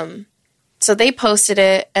so they posted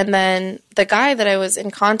it, and then the guy that I was in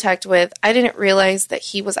contact with, I didn't realize that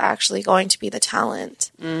he was actually going to be the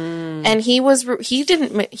talent. And he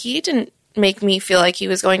didn't make me feel like he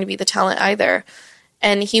was going to be the talent either.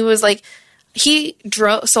 And he was like, he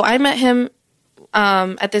drove, so I met him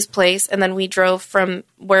at this place, and then we drove from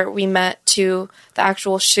where we met to the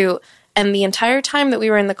actual shoot. And the entire time that we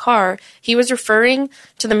were in the car, he was referring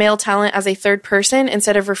to the male talent as a third person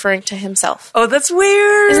instead of referring to himself. Oh, that's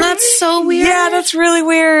weird. Isn't that so weird? Yeah, that's really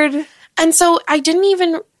weird. And so I didn't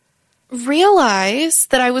even realize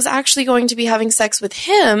that I was actually going to be having sex with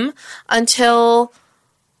him until,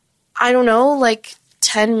 I don't know, like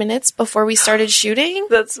 10 minutes before we started shooting.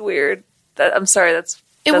 That's weird. I'm sorry, that's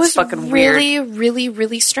fucking weird. Really, really,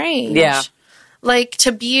 really strange. Yeah. Like,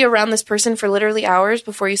 to be around this person for literally hours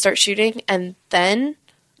before you start shooting and then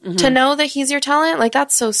to know that he's your talent, like,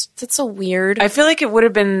 that's so weird. I feel like it would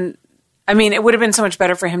have been so much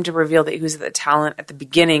better for him to reveal that he was the talent at the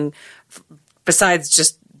beginning, besides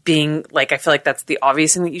just being, like, I feel like that's the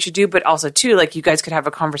obvious thing that you should do, but also, too, like, you guys could have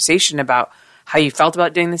a conversation about how you felt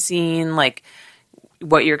about doing the scene, like,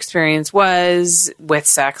 what your experience was with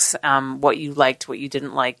sex, what you liked, what you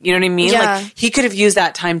didn't like. You know what I mean? Yeah. Like, he could have used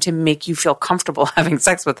that time to make you feel comfortable having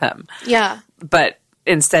sex with him. Yeah. But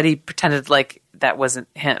instead he pretended like that wasn't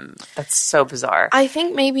him. That's so bizarre. I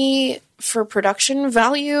think maybe for production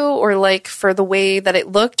value or, like, for the way that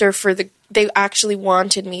it looked or they actually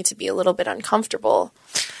wanted me to be a little bit uncomfortable.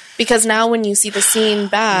 Because now when you see the scene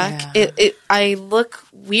back, I look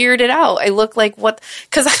weirded out. I look like what...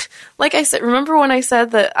 Because, like I said, remember when I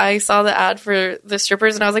said that I saw the ad for the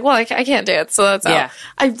strippers and I was like, well, I can't dance, so that's out.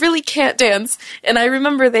 I really can't dance. And I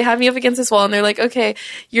remember they had me up against this wall and they're like, okay,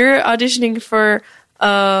 you're auditioning for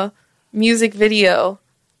a music video.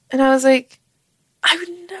 And I was like, I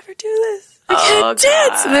would never do this. I can't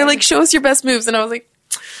dance. And they're like, show us your best moves. And I was like,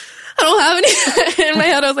 I don't have any. In my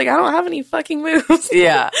head, I was like, I don't have any fucking moves.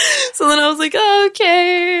 Yeah. So then I was like, oh,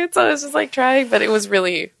 okay. So I was just like trying, but it was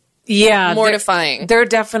really mortifying. There are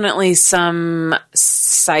definitely some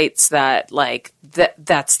sites that like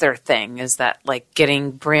that's their thing, is that like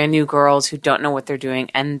getting brand new girls who don't know what they're doing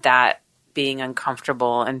and that being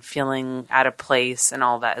uncomfortable and feeling out of place and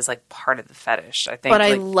all that is like part of the fetish, I think. But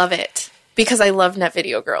I love it because I love Net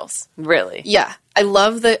Video Girls. Really? Yeah. I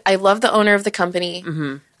love the owner of the company.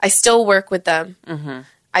 Mm-hmm. I still work with them. Mm-hmm.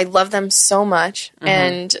 I love them so much. Mm-hmm.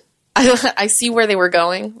 And I see where they were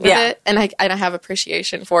going with it. And I have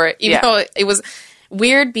appreciation for it. Even though it was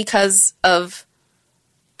weird because of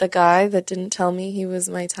the guy that didn't tell me he was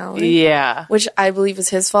my talent. Yeah. Which I believe is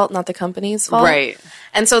his fault, not the company's fault. Right.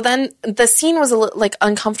 And so then the scene was a little, like,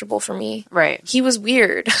 uncomfortable for me. Right. He was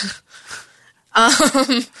weird.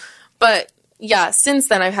 But yeah, since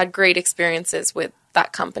then I've had great experiences with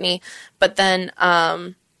that company. But then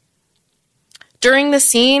during the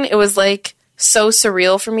scene, it was like so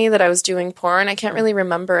surreal for me that I was doing porn. I can't really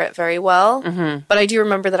remember it very well, but I do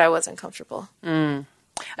remember that I was uncomfortable. Yeah.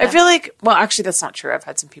 I feel like, well, actually, that's not true. I've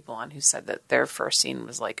had some people on who said that their first scene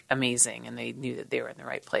was like amazing and they knew that they were in the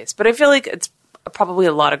right place. But I feel like it's probably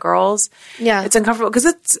a lot of girls. Yeah, it's uncomfortable because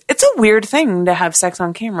it's a weird thing to have sex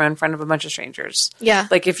on camera in front of a bunch of strangers. Yeah,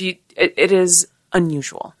 like if it is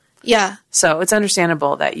unusual. Yeah, so it's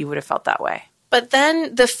understandable that you would have felt that way. But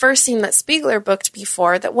then the first scene that Spiegler booked me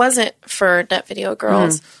for that wasn't for Net Video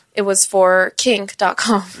Girls. It was for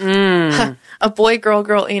kink.com. A boy,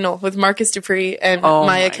 girl anal with Marcus Dupree and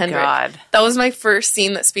Maya Kendrick. God. That was my first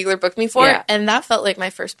scene that Spiegler booked me for, and that felt like my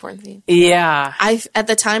first porn scene. Yeah. At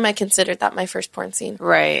the time, I considered that my first porn scene.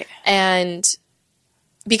 Right. And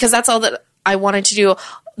because that's all that I wanted to do.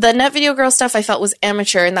 The Net Video Girl stuff I felt was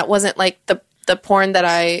amateur, and that wasn't like the porn that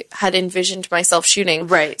I had envisioned myself shooting.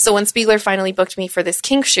 Right. So when Spiegler finally booked me for this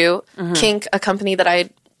kink shoot, Kink, a company that I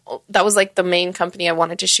that was like the main company I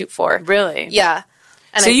wanted to shoot for. Really? Yeah.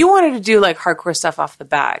 And so you wanted to do like hardcore stuff off the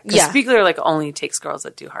bat. Because Spiegler like only takes girls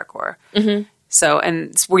that do hardcore. Mm-hmm. So,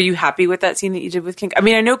 and were you happy with that scene that you did with Kink? I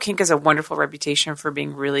mean, I know Kink has a wonderful reputation for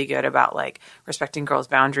being really good about like respecting girls'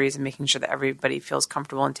 boundaries and making sure that everybody feels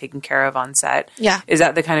comfortable and taken care of on set. Yeah. Is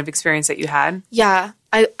that the kind of experience that you had? Yeah.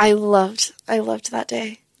 I loved that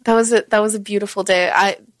day. That was a beautiful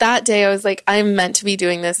day. That day I was like, I'm meant to be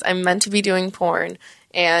doing this. I'm meant to be doing porn.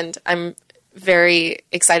 And I'm very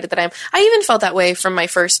excited that I even felt that way from my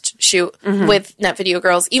first shoot with Net Video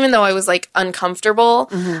Girls. Even though I was like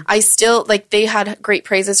uncomfortable, I still like, they had great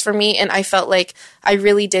praises for me, and I felt like I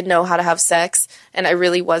really did know how to have sex, and I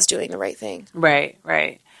really was doing the right thing. Right.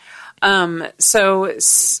 So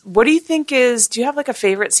what do you think do you have like a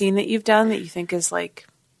favorite scene that you've done that you think is like,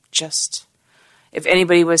 just, if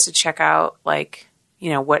anybody was to check out, like, you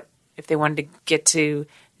know, what, if they wanted to get to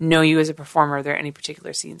know you as a performer, are there any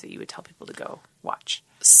particular scenes that you would tell people to go watch?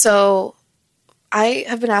 So I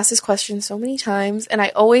have been asked this question so many times, and I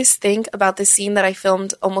always think about this scene that I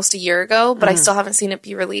filmed almost a year ago, but I still haven't seen it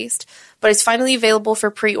be released. But it's finally available for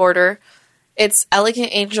pre-order. It's Elegant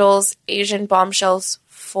Angels Asian Bombshells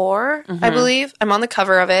 4, I believe. I'm on the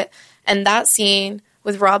cover of it. And that scene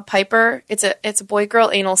with Rob Piper, it's a boy-girl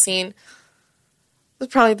anal scene. It was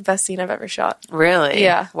probably the best scene I've ever shot. Really?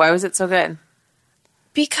 Yeah. Why was it so good?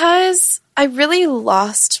 Because I really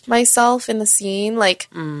lost myself in the scene. Like,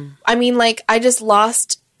 I mean, like, I just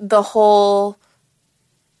lost the whole...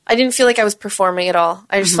 I didn't feel like I was performing at all.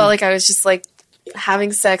 I just felt like I was just, like,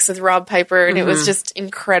 having sex with Rob Piper, and it was just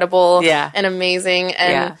incredible and amazing,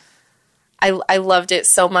 and I loved it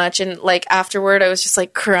so much. And, like, afterward, I was just,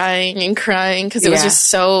 like, crying because it was just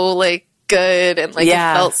so, like, good, and, like, it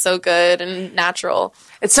felt so good and natural.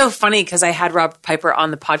 It's so funny because I had Rob Piper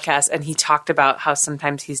on the podcast, and he talked about how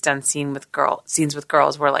sometimes he's done scenes with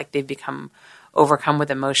girls where like they've become overcome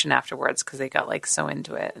with emotion afterwards because they got like so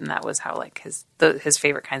into it, and that was how like his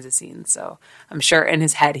favorite kinds of scenes. So I'm sure in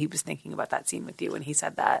his head he was thinking about that scene with you when he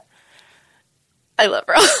said that. I love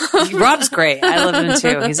Rob. Rob's great. I love him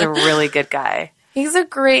too. He's a really good guy. He's a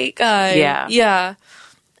great guy. Yeah.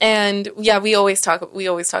 And we always talk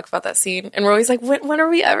about that scene, and we're always like, when are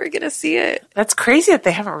we ever going to see it? That's crazy that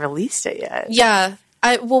they haven't released it yet. Yeah.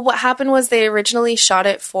 What happened was they originally shot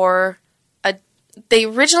it for a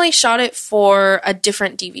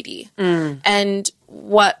different DVD. And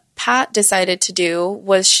what Pat decided to do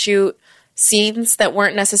was shoot scenes that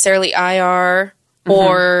weren't necessarily IR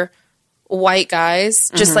or white guys,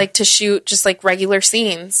 just like to shoot just like regular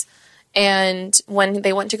scenes. And when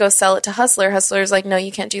they went to go sell it to Hustler's like, no,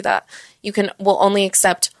 you can't do that. We'll only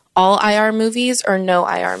accept all IR movies or no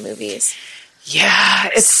IR movies. Yeah,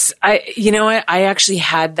 you know what? I actually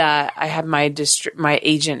had that. I had my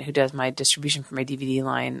agent who does my distribution for my DVD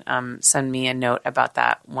line send me a note about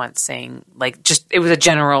that once, saying like, just, it was a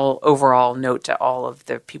general overall note to all of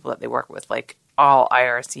the people that they work with, like all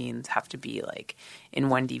IR scenes have to be like in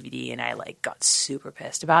one DVD, and I like got super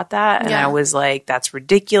pissed about that, and I was like, that's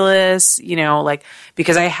ridiculous, you know, like,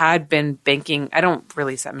 because I had been banking. I don't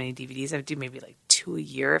release that many DVDs. I do maybe like 2 a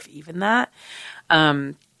year, if even that.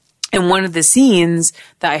 And one of the scenes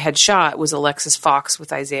that I had shot was Alexis Fox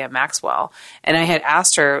with Isaiah Maxwell. And I had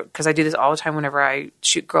asked her, because I do this all the time whenever I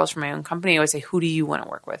shoot girls for my own company, I always say, who do you want to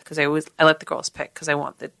work with? Because I let the girls pick, because I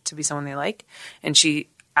want it to be someone they like. And she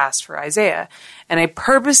asked for Isaiah. And I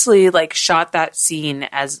purposely like shot that scene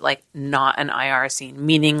as like not an IR scene,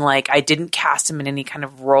 meaning like I didn't cast him in any kind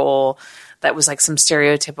of role that was like some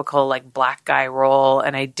stereotypical like black guy role.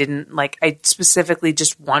 And I didn't like, I specifically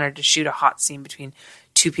just wanted to shoot a hot scene between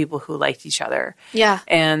two people who liked each other. Yeah.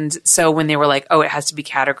 And so when they were like, oh, it has to be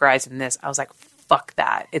categorized in this, I was like, fuck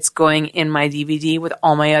that. It's going in my DVD with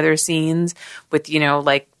all my other scenes with, you know,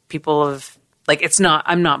 like people of, like, it's not,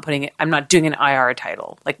 I'm not doing an IR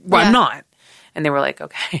title. Like, well, I'm not. And they were like,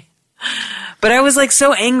 okay. But I was like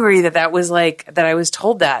so angry that was like, that I was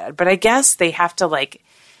told that. But I guess they have to like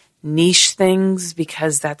niche things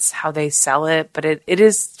because that's how they sell it. But it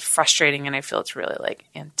is frustrating, and I feel it's really like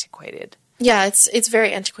antiquated. Yeah, it's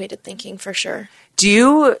very antiquated thinking for sure. Do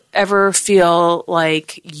you ever feel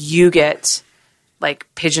like you get like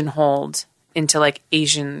pigeonholed into like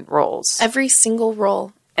Asian roles? Every single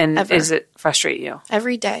role. And ever. Does it frustrate you?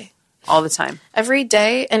 Every day. All the time? Every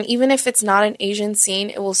day. And even if it's not an Asian scene,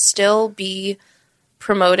 it will still be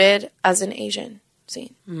promoted as an Asian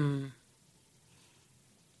scene.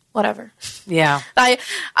 Whatever. Yeah. I'm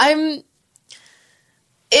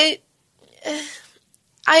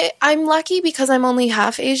lucky because I'm only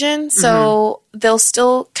half Asian, so they'll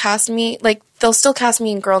still cast me. Like, they'll still cast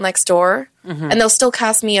me in Girl Next Door, and they'll still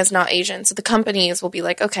cast me as not Asian. So the companies will be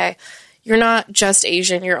like, okay, you're not just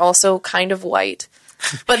Asian, you're also kind of white.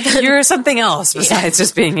 But then, you're something else besides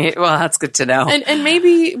just being well, that's good to know. And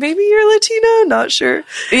maybe you're Latina, not sure.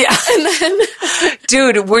 Yeah. And then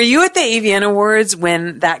dude, were you at the AVN Awards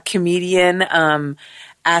when that comedian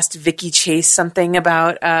asked Vicky Chase something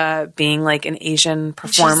about being like an Asian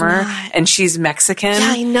performer, and she's Mexican? Yeah,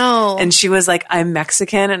 I know. And she was like, I'm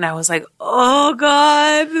Mexican, and I was like, oh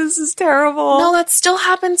God, this is terrible. No, that still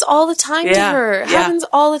happens all the time to her. It happens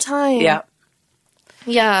all the time. Yeah.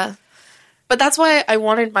 Yeah. But that's why I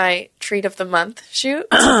wanted my treat of the month shoot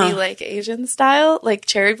to be like Asian style, like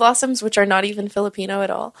cherry blossoms, which are not even Filipino at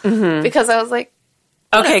all. Because I was like,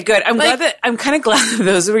 okay, good. I'm kind of glad that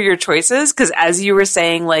those were your choices, because as you were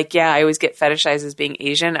saying, like, yeah, I always get fetishized as being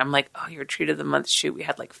Asian. I'm like, oh, your treat of the month shoot, we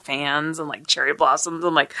had like fans and like cherry blossoms.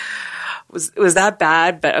 I'm like, was that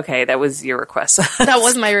bad? But okay, that was your request. That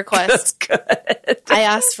was my request. That's good. I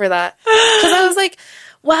asked for that because I was like,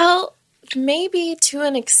 well, maybe to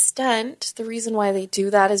an extent, the reason why they do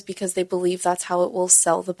that is because they believe that's how it will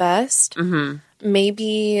sell the best.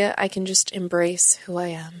 Maybe I can just embrace who I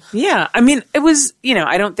am. Yeah. I mean, it was,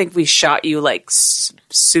 I don't think we shot you like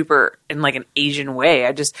super in like an Asian way.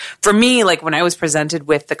 For me, like when I was presented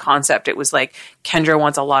with the concept, it was like Kendra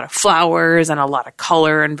wants a lot of flowers and a lot of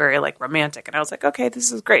color and very like romantic. And I was like, okay,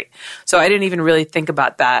 this is great. So I didn't even really think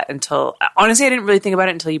about that honestly, I didn't really think about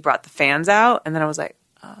it until you brought the fans out. And then I was like,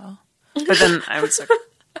 oh. But then I was like,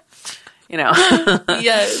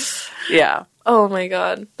 Yes. Yeah. Oh my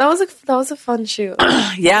God. That was a fun shoot.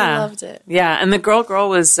 Yeah. I loved it. Yeah. And the girl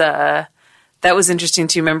was, that was interesting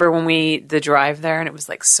too. Remember when the drive there and it was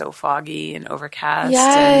like so foggy and overcast?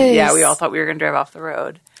 Yes. And yeah, we all thought we were going to drive off the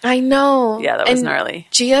road. I know. Yeah, that was gnarly.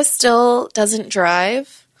 Gia still doesn't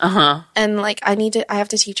drive. Uh-huh. And like I have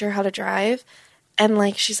to teach her how to drive. And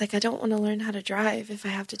like she's like, I don't want to learn how to drive if I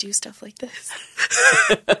have to do stuff like this.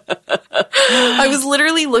 I was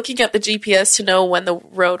literally looking at the GPS to know when the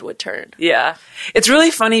road would turn. Yeah. It's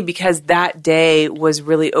really funny because that day was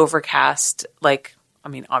really overcast, like, I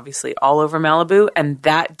mean, obviously all over Malibu. And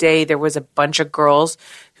that day there was a bunch of girls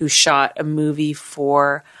who shot a movie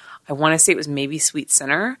for, I want to say it was maybe Sweet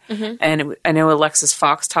Sinner. And I know Alexis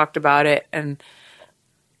Fox talked about it, and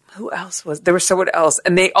who else there was someone else,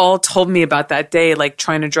 and they all told me about that day, like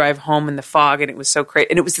trying to drive home in the fog, and it was so crazy.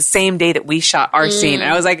 And it was the same day that we shot our scene,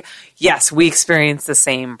 and I was like, yes, we experienced the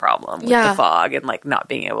same problem with the fog and like not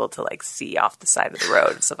being able to like see off the side of the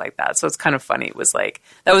road and stuff like that. So it's kind of funny. It was like,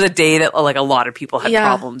 that was a day that like a lot of people had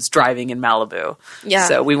problems driving in Malibu. Yeah.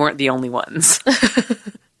 So we weren't the only ones.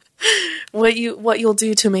 What you'll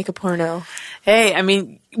do to make a porno? Hey, I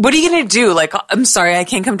mean, what are you going to do? Like, I'm sorry, I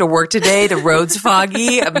can't come to work today. The road's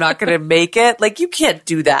foggy. I'm not going to make it. Like, you can't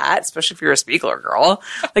do that, especially if you're a Spiegler girl.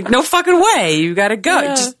 Like, no fucking way. You got to go.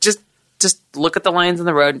 Yeah. Just look at the lines on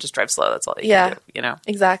the road and just drive slow. That's all you can do,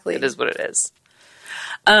 Exactly. It is what it is.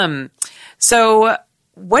 So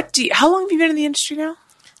how long have you been in the industry now?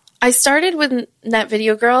 I started with Net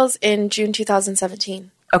Video Girls in June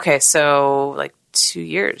 2017. Okay, so like 2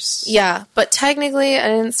 years. Yeah, but technically I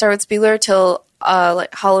didn't start with Spiegler till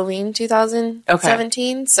like Halloween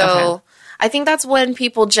 2017. Okay. So I think that's when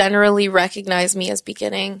people generally recognize me as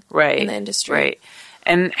beginning in the industry. Right.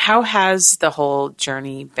 And how has the whole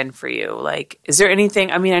journey been for you? Like, is there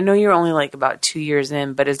anything, I mean, I know you're only like about 2 years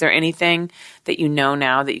in, but is there anything that you know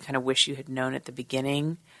now that you kind of wish you had known at the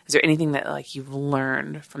beginning? Is there anything that like you've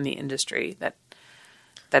learned from the industry that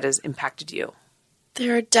has impacted you?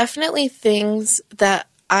 There are definitely things that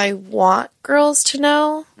I want girls to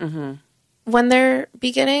know when they're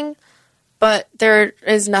beginning, but there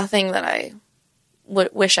is nothing that I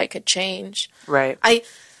wish I could change. Right.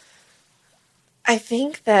 I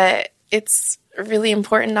think that it's really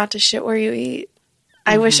important not to shit where you eat.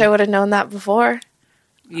 I wish I would have known that before.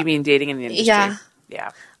 You mean dating in the industry? Yeah.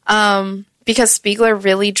 Yeah. Because Spiegler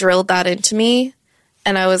really drilled that into me.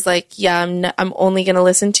 And I was like, yeah, I'm only going to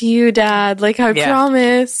listen to you, Dad. Like, I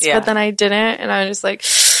promised. Yeah. But then I didn't. And I was just like...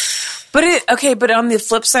 But on the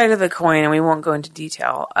flip side of the coin, and we won't go into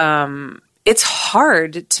detail, it's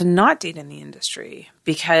hard to not date in the industry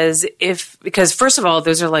because first of all,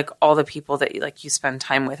 those are like all the people that you spend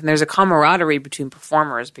time with. And there's a camaraderie between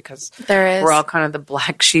performers because we're all kind of the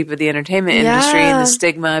black sheep of the entertainment industry and the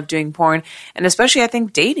stigma of doing porn. And especially I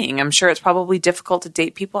think dating, I'm sure it's probably difficult to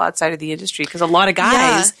date people outside of the industry because a lot of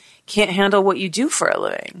guys can't handle what you do for a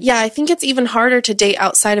living. Yeah, I think it's even harder to date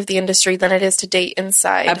outside of the industry than it is to date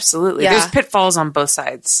inside. Absolutely. Yeah. There's pitfalls on both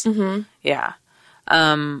sides. Mm-hmm. Yeah.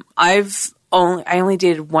 only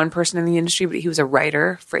dated one person in the industry, but he was a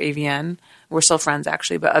writer for AVN. We're still friends,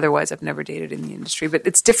 actually, but otherwise I've never dated in the industry. But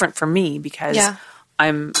it's different for me because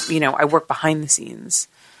I'm, I work behind the scenes.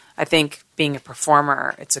 I think being a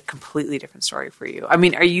performer, it's a completely different story for you. I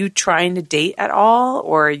mean, are you trying to date at all,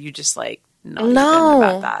 or are you just like not even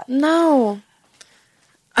about that? No.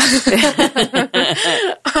 I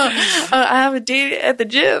have a date at the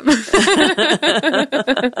gym.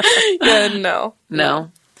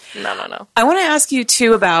 No. I want to ask you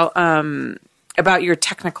too about your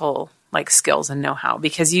technical skills and know-how,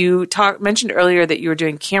 because you mentioned earlier that you were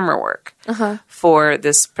doing camera work for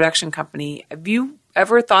this production company. Have you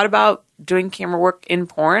ever thought about doing camera work in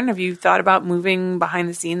porn? Have you thought about moving behind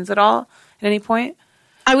the scenes at all at any point?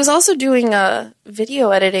 I was also doing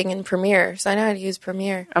video editing in Premiere, so I know how to use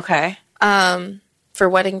Premiere. Okay. For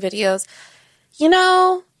wedding videos.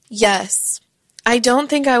 Yes. I don't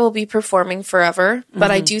think I will be performing forever,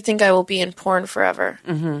 but I do think I will be in porn forever.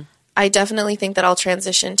 Mm-hmm. I definitely think that I'll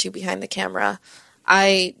transition to behind the camera.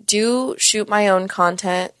 I do shoot my own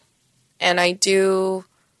content, and I do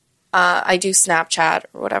Snapchat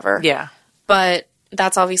or whatever. Yeah. But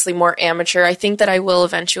that's obviously more amateur. I think that I will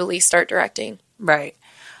eventually start directing. Right.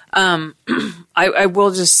 I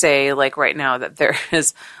will just say, right now, that there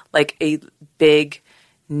is a big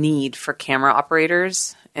need for camera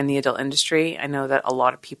operators in the adult industry. I know that a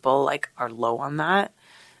lot of people are low on that.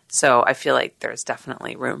 So I feel like there's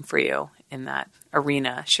definitely room for you in that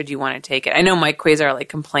arena should you want to take it. I know Mike Quasar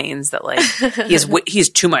complains that he has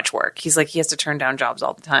too much work. He's he has to turn down jobs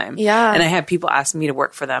all the time. Yeah. And I have people ask me to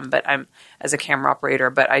work for them, but I'm as a camera operator,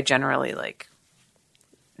 but I generally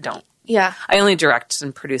don't. Yeah. I only direct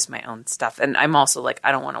and produce my own stuff. And I'm also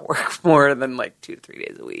I don't want to work more than 2 to 3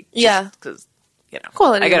 days a week. Yeah. Because,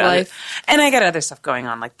 quality of life. And I got other stuff going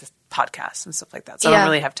on, like the podcasts and stuff like that. So I don't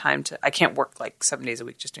really have time I can't work 7 days a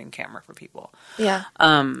week just doing camera for people. Yeah.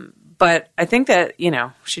 But I think that,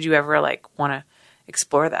 should you ever want to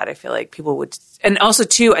explore that, I feel like people would. And also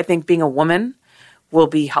too, I think being a woman will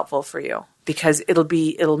be helpful for you, because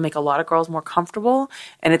it'll make a lot of girls more comfortable,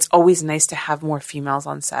 and it's always nice to have more females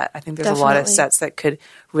on set. I think there's a lot of sets that could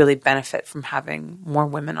really benefit from having more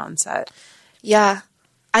women on set. Yeah.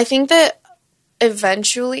 I think that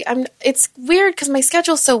eventually it's weird because my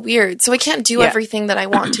schedule's so weird, so I can't do everything that I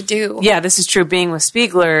want to do. Yeah, this is true. Being with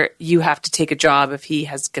Spiegler, you have to take a job if he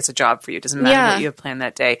gets a job for you. It doesn't matter what you have planned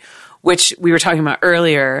that day, which we were talking about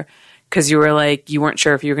earlier. Because you were you weren't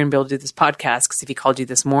sure if you were going to be able to do this podcast, because if he called you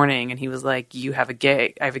this morning and he was you have a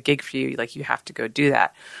gig, I have a gig for you, you have to go do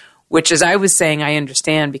that. Which, as I was saying, I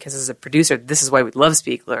understand, because as a producer, this is why we love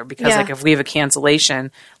Spiegler. Because if we have a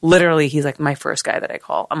cancellation, literally he's my first guy that I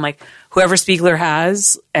call. I'm whoever Spiegler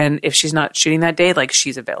has, and if she's not shooting that day,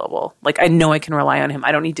 she's available. I know I can rely on him.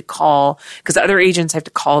 I don't need to call, because other agents have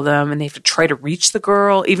to call them and they have to try to reach the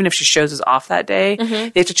girl, even if she shows us off that day.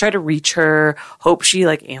 Mm-hmm. They have to try to reach her, hope she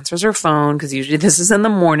answers her phone, because usually this is in the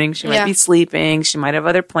morning. She might be sleeping. She might have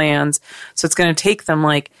other plans. So it's going to take them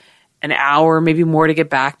an hour, maybe more, to get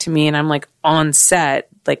back to me. And I'm on set,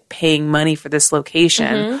 paying money for this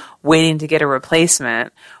location, waiting to get a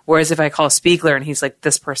replacement. Whereas if I call Spiegler and he's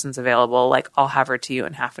this person's available, I'll have her to you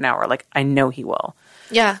in half an hour. I know he will.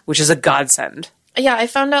 Yeah. Which is a godsend. Yeah. I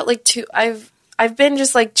found out I've been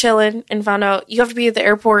just chilling and found out you have to be at the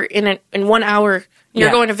airport in 1 hour. You're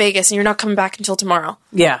going to Vegas and you're not coming back until tomorrow.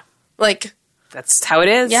 Yeah. That's how it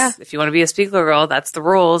is. Yeah. If you want to be a Spiegler girl, that's the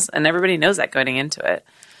rules. And everybody knows that going into it.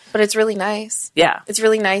 But it's really nice. Yeah. It's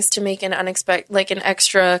really nice to make an an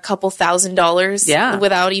extra couple $1,000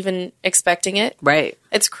 without even expecting it. Right.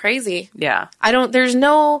 It's crazy. Yeah.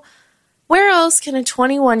 Where else can a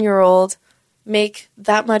 21-year-old make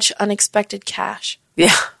that much unexpected cash?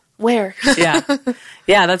 Yeah. Where? Yeah.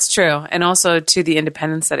 Yeah, that's true. And also to the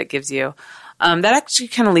independence that it gives you. That actually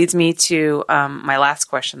kind of leads me to my last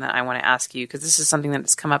question that I want to ask you, because this is something that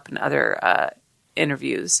has come up in other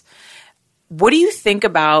interviews. What do you think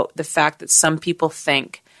about the fact that some people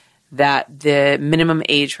think that the minimum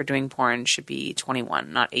age for doing porn should be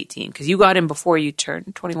 21, not 18? Because you got in before you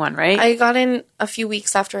turned 21, right? I got in a few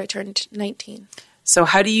weeks after I turned 19. So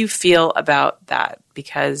how do you feel about that?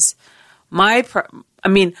 Because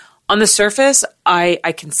on the surface,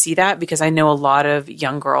 I can see that, because I know a lot of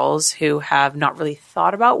young girls who have not really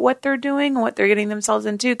thought about what they're doing and what they're getting themselves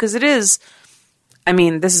into, because it is...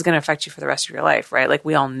 this is going to affect you for the rest of your life, right?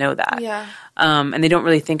 We all know that. Yeah. And they don't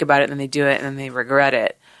really think about it, and then they do it, and then they regret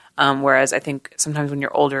it. Whereas I think sometimes when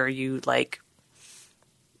you're older, you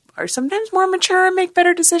are sometimes more mature and make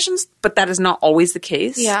better decisions, but that is not always the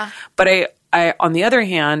case. Yeah. But I on the other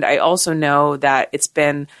hand, I also know that it's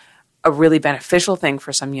been a really beneficial thing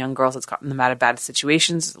for some young girls. It's gotten them out of bad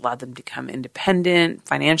situations. It's allowed them to become independent,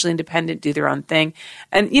 financially independent, do their own thing.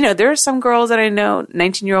 And, you know, there are some girls that I know,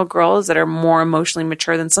 19-year-old girls that are more emotionally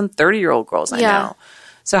mature than some 30-year-old girls I know.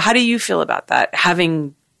 So how do you feel about that,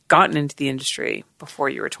 having gotten into the industry before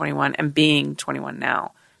you were 21 and being 21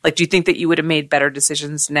 now? Like, do you think that you would have made better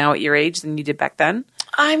decisions now at your age than you did back then?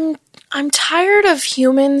 I'm tired of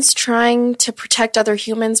humans trying to protect other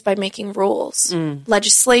humans by making rules,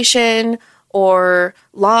 legislation or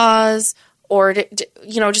laws or,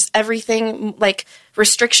 you know, just everything like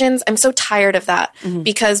restrictions. I'm so tired of that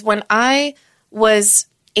because when I was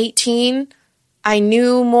 18, I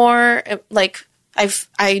knew more, like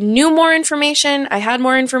I knew more information, I had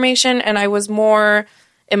more information, and I was more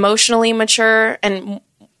emotionally mature and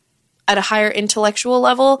at a higher intellectual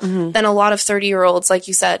level than a lot of 30-year-olds, like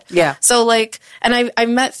you said. Yeah. So, like, and I've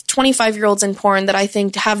met 25-year-olds in porn that I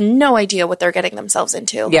think have no idea what they're getting themselves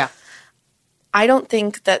into. Yeah. I don't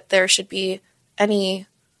think that there should be any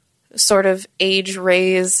sort of age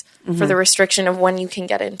raise for the restriction of when you can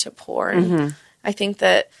get into porn. I think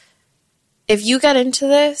that if you get into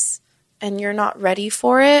this and you're not ready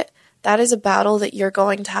for it, that is a battle that you're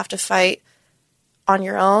going to have to fight on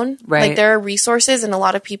your own. Right. Like, there are resources and a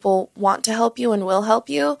lot of people want to help you and will help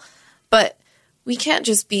you, but we can't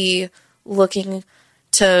just be looking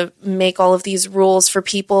to make all of these rules for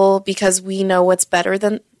people because we know what's better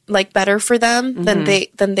for them than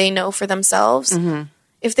they know for themselves.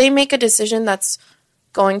 If they make a decision that's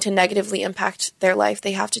going to negatively impact their life,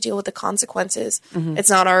 they have to deal with the consequences. It's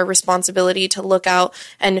not our responsibility to look out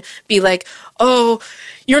and be like, oh,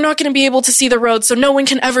 you're not going to be able to see the road, so no one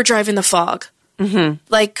can ever drive in the fog.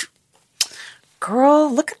 Like,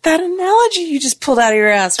 girl, look at that analogy you just pulled out of your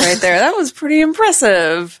ass right there. That was pretty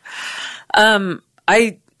impressive.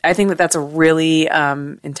 I think that that's a really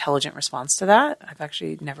intelligent response to that. I've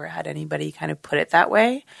actually never had anybody kind of put it that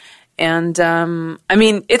way. And I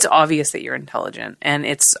mean, it's obvious that you're intelligent, and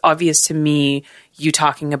it's obvious to me you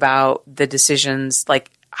talking about the decisions, like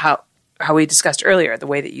how we discussed earlier, the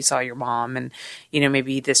way that you saw your mom and, you know,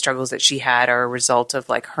 maybe the struggles that she had are a result of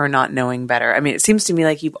like her not knowing better. I mean, it seems to me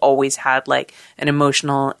like you've always had like an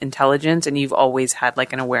emotional intelligence and you've always had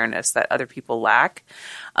like an awareness that other people lack.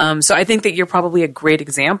 So I think that you're probably a great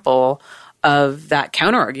example of that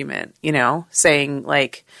counter argument, you know, saying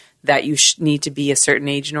like that you need to be a certain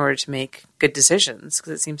age in order to make good decisions.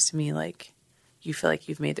 Because it seems to me like you feel like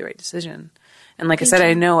you've made the right decision. And like I said,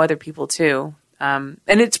 I know other people too. And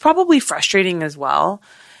it's probably frustrating as well.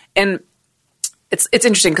 And it's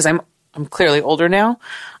interesting because I'm clearly older now.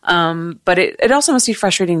 But it also must be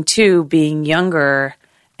frustrating too, being younger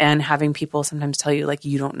and having people sometimes tell you like,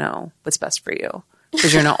 you don't know what's best for you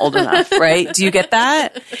because you're not old enough. Right. Do you get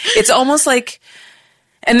that? It's almost like,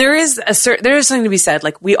 and there is something to be said.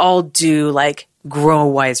 Like we all do like grow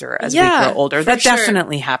wiser as we grow older. That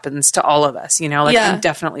definitely happens to all of us, you know, like I'm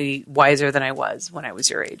definitely wiser than I was when I was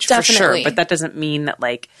your age, for sure. But that doesn't mean that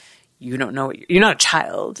like, you don't know, you're not a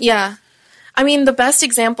child. Yeah. I mean, the best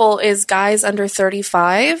example is guys under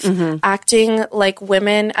 35 acting like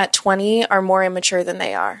women at 20 are more immature than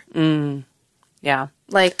they are. Yeah.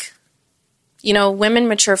 Like, you know, women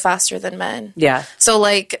mature faster than men. Yeah. So,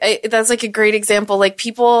 like, that's, like, a great example. Like,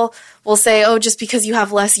 people will say, oh, just because you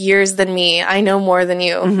have less years than me, I know more than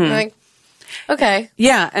you. Like, okay.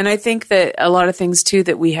 Yeah, and I think that a lot of things, too,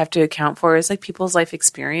 that we have to account for is, like, people's life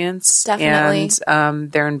experience. Definitely.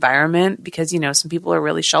 And their environment, because, you know, some people are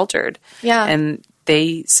really sheltered. Yeah. And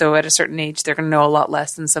so at a certain age, they're going to know a lot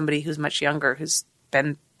less than somebody who's much younger, who's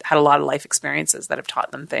had a lot of life experiences that have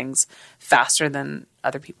taught them things faster than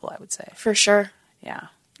other people, I would say. For sure. Yeah.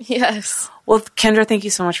 Yes. Well, Kendra, thank you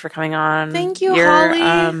so much for coming on. Thank you,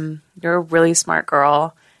 Holly. You're a really smart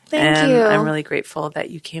girl. Thank you. I'm really grateful that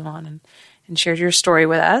you came on and shared your story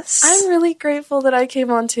with us. I'm really grateful that I came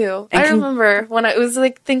on, too. I remember when it was,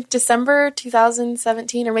 like, I think December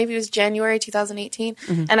 2017, or maybe it was January 2018,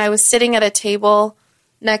 and I was sitting at a table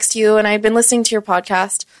next to you, and I had been listening to your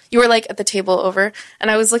podcast. You were, like, at the table over,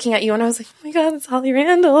 and I was looking at you, and I was like, oh, my God, it's Holly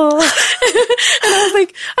Randall. And I was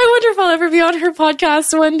like, I wonder if I'll ever be on her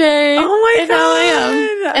podcast one day. Oh, my and God. now I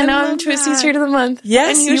am. And now I'm Twisty Straight of the Month.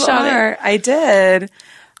 Yes, and you are. I did.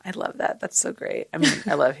 I love that. That's so great. I mean,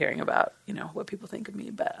 I love hearing about, you know, what people think of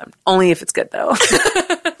me, but only if it's good, though.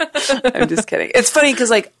 I'm just kidding. It's funny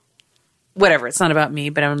because, like, whatever, it's not about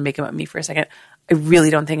me, but I'm going to make it about me for a second. I really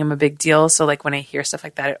don't think I'm a big deal. So like when I hear stuff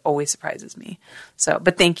like that, it always surprises me. So,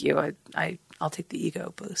 but thank you. I'll take the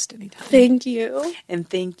ego boost anytime. Thank you. And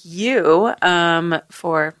thank you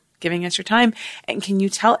for giving us your time. And can you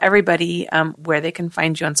tell everybody where they can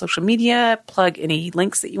find you on social media, plug any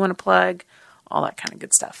links that you want to plug, all that kind of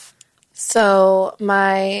good stuff? So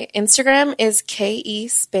my Instagram is KE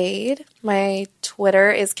Spade. My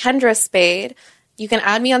Twitter is Kendra Spade. You can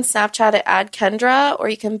add me on Snapchat at @Kendra, or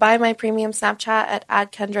you can buy my premium Snapchat at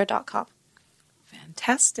addkendra.com.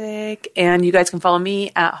 Fantastic. And you guys can follow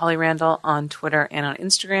me at Holly Randall on Twitter and on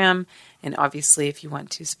Instagram. And obviously, if you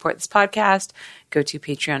want to support this podcast, go to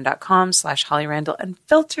patreon.com/Holly Randall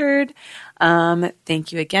Unfiltered.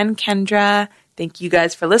 Thank you again, Kendra. Thank you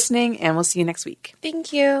guys for listening, and we'll see you next week.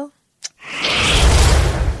 Thank you.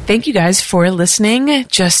 Thank you guys for listening.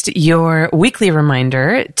 Just your weekly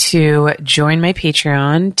reminder to join my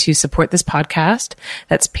Patreon to support this podcast.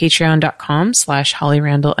 That's patreon.com/Holly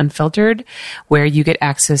Randall Unfiltered, where you get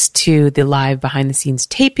access to the live behind the scenes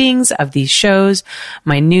tapings of these shows,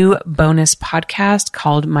 my new bonus podcast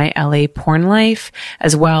called My LA Porn Life,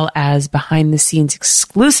 as well as behind the scenes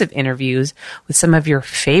exclusive interviews with some of your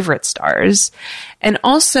favorite stars. And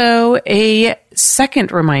also a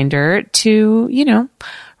second reminder to,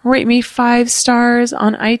 rate me 5 stars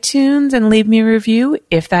on iTunes and leave me a review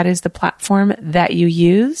if that is the platform that you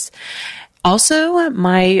use. Also,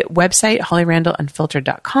 my website,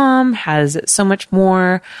 hollyrandallunfiltered.com, has so much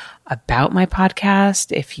more about my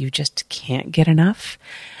podcast if you just can't get enough.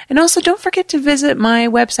 And also, don't forget to visit my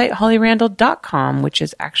website, hollyrandall.com, which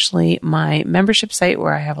is actually my membership site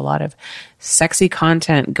where I have a lot of sexy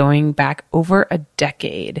content going back over a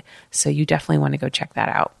decade. So you definitely want to go check that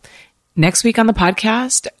out. Next week on the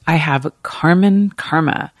podcast, I have Carmen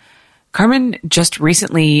Karma. Carmen just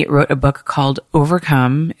recently wrote a book called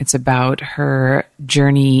Overcome. It's about her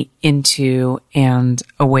journey into and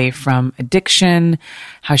away from addiction,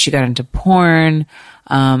 how she got into porn,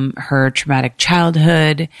 her traumatic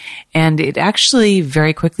childhood, and it actually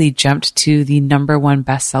very quickly jumped to the #1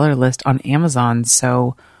 bestseller list on Amazon.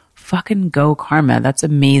 So fucking go, Karma. That's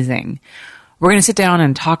amazing. We're going to sit down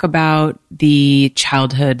and talk about the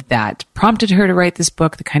childhood that prompted her to write this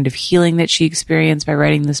book, the kind of healing that she experienced by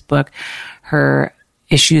writing this book, her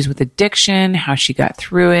issues with addiction, how she got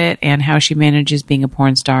through it, and how she manages being a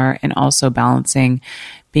porn star and also balancing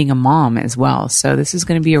being a mom as well. So this is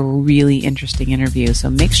going to be a really interesting interview.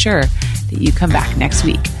 So make sure that you come back next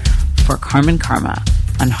week for Carmen Karma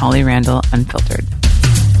on Holly Randall Unfiltered.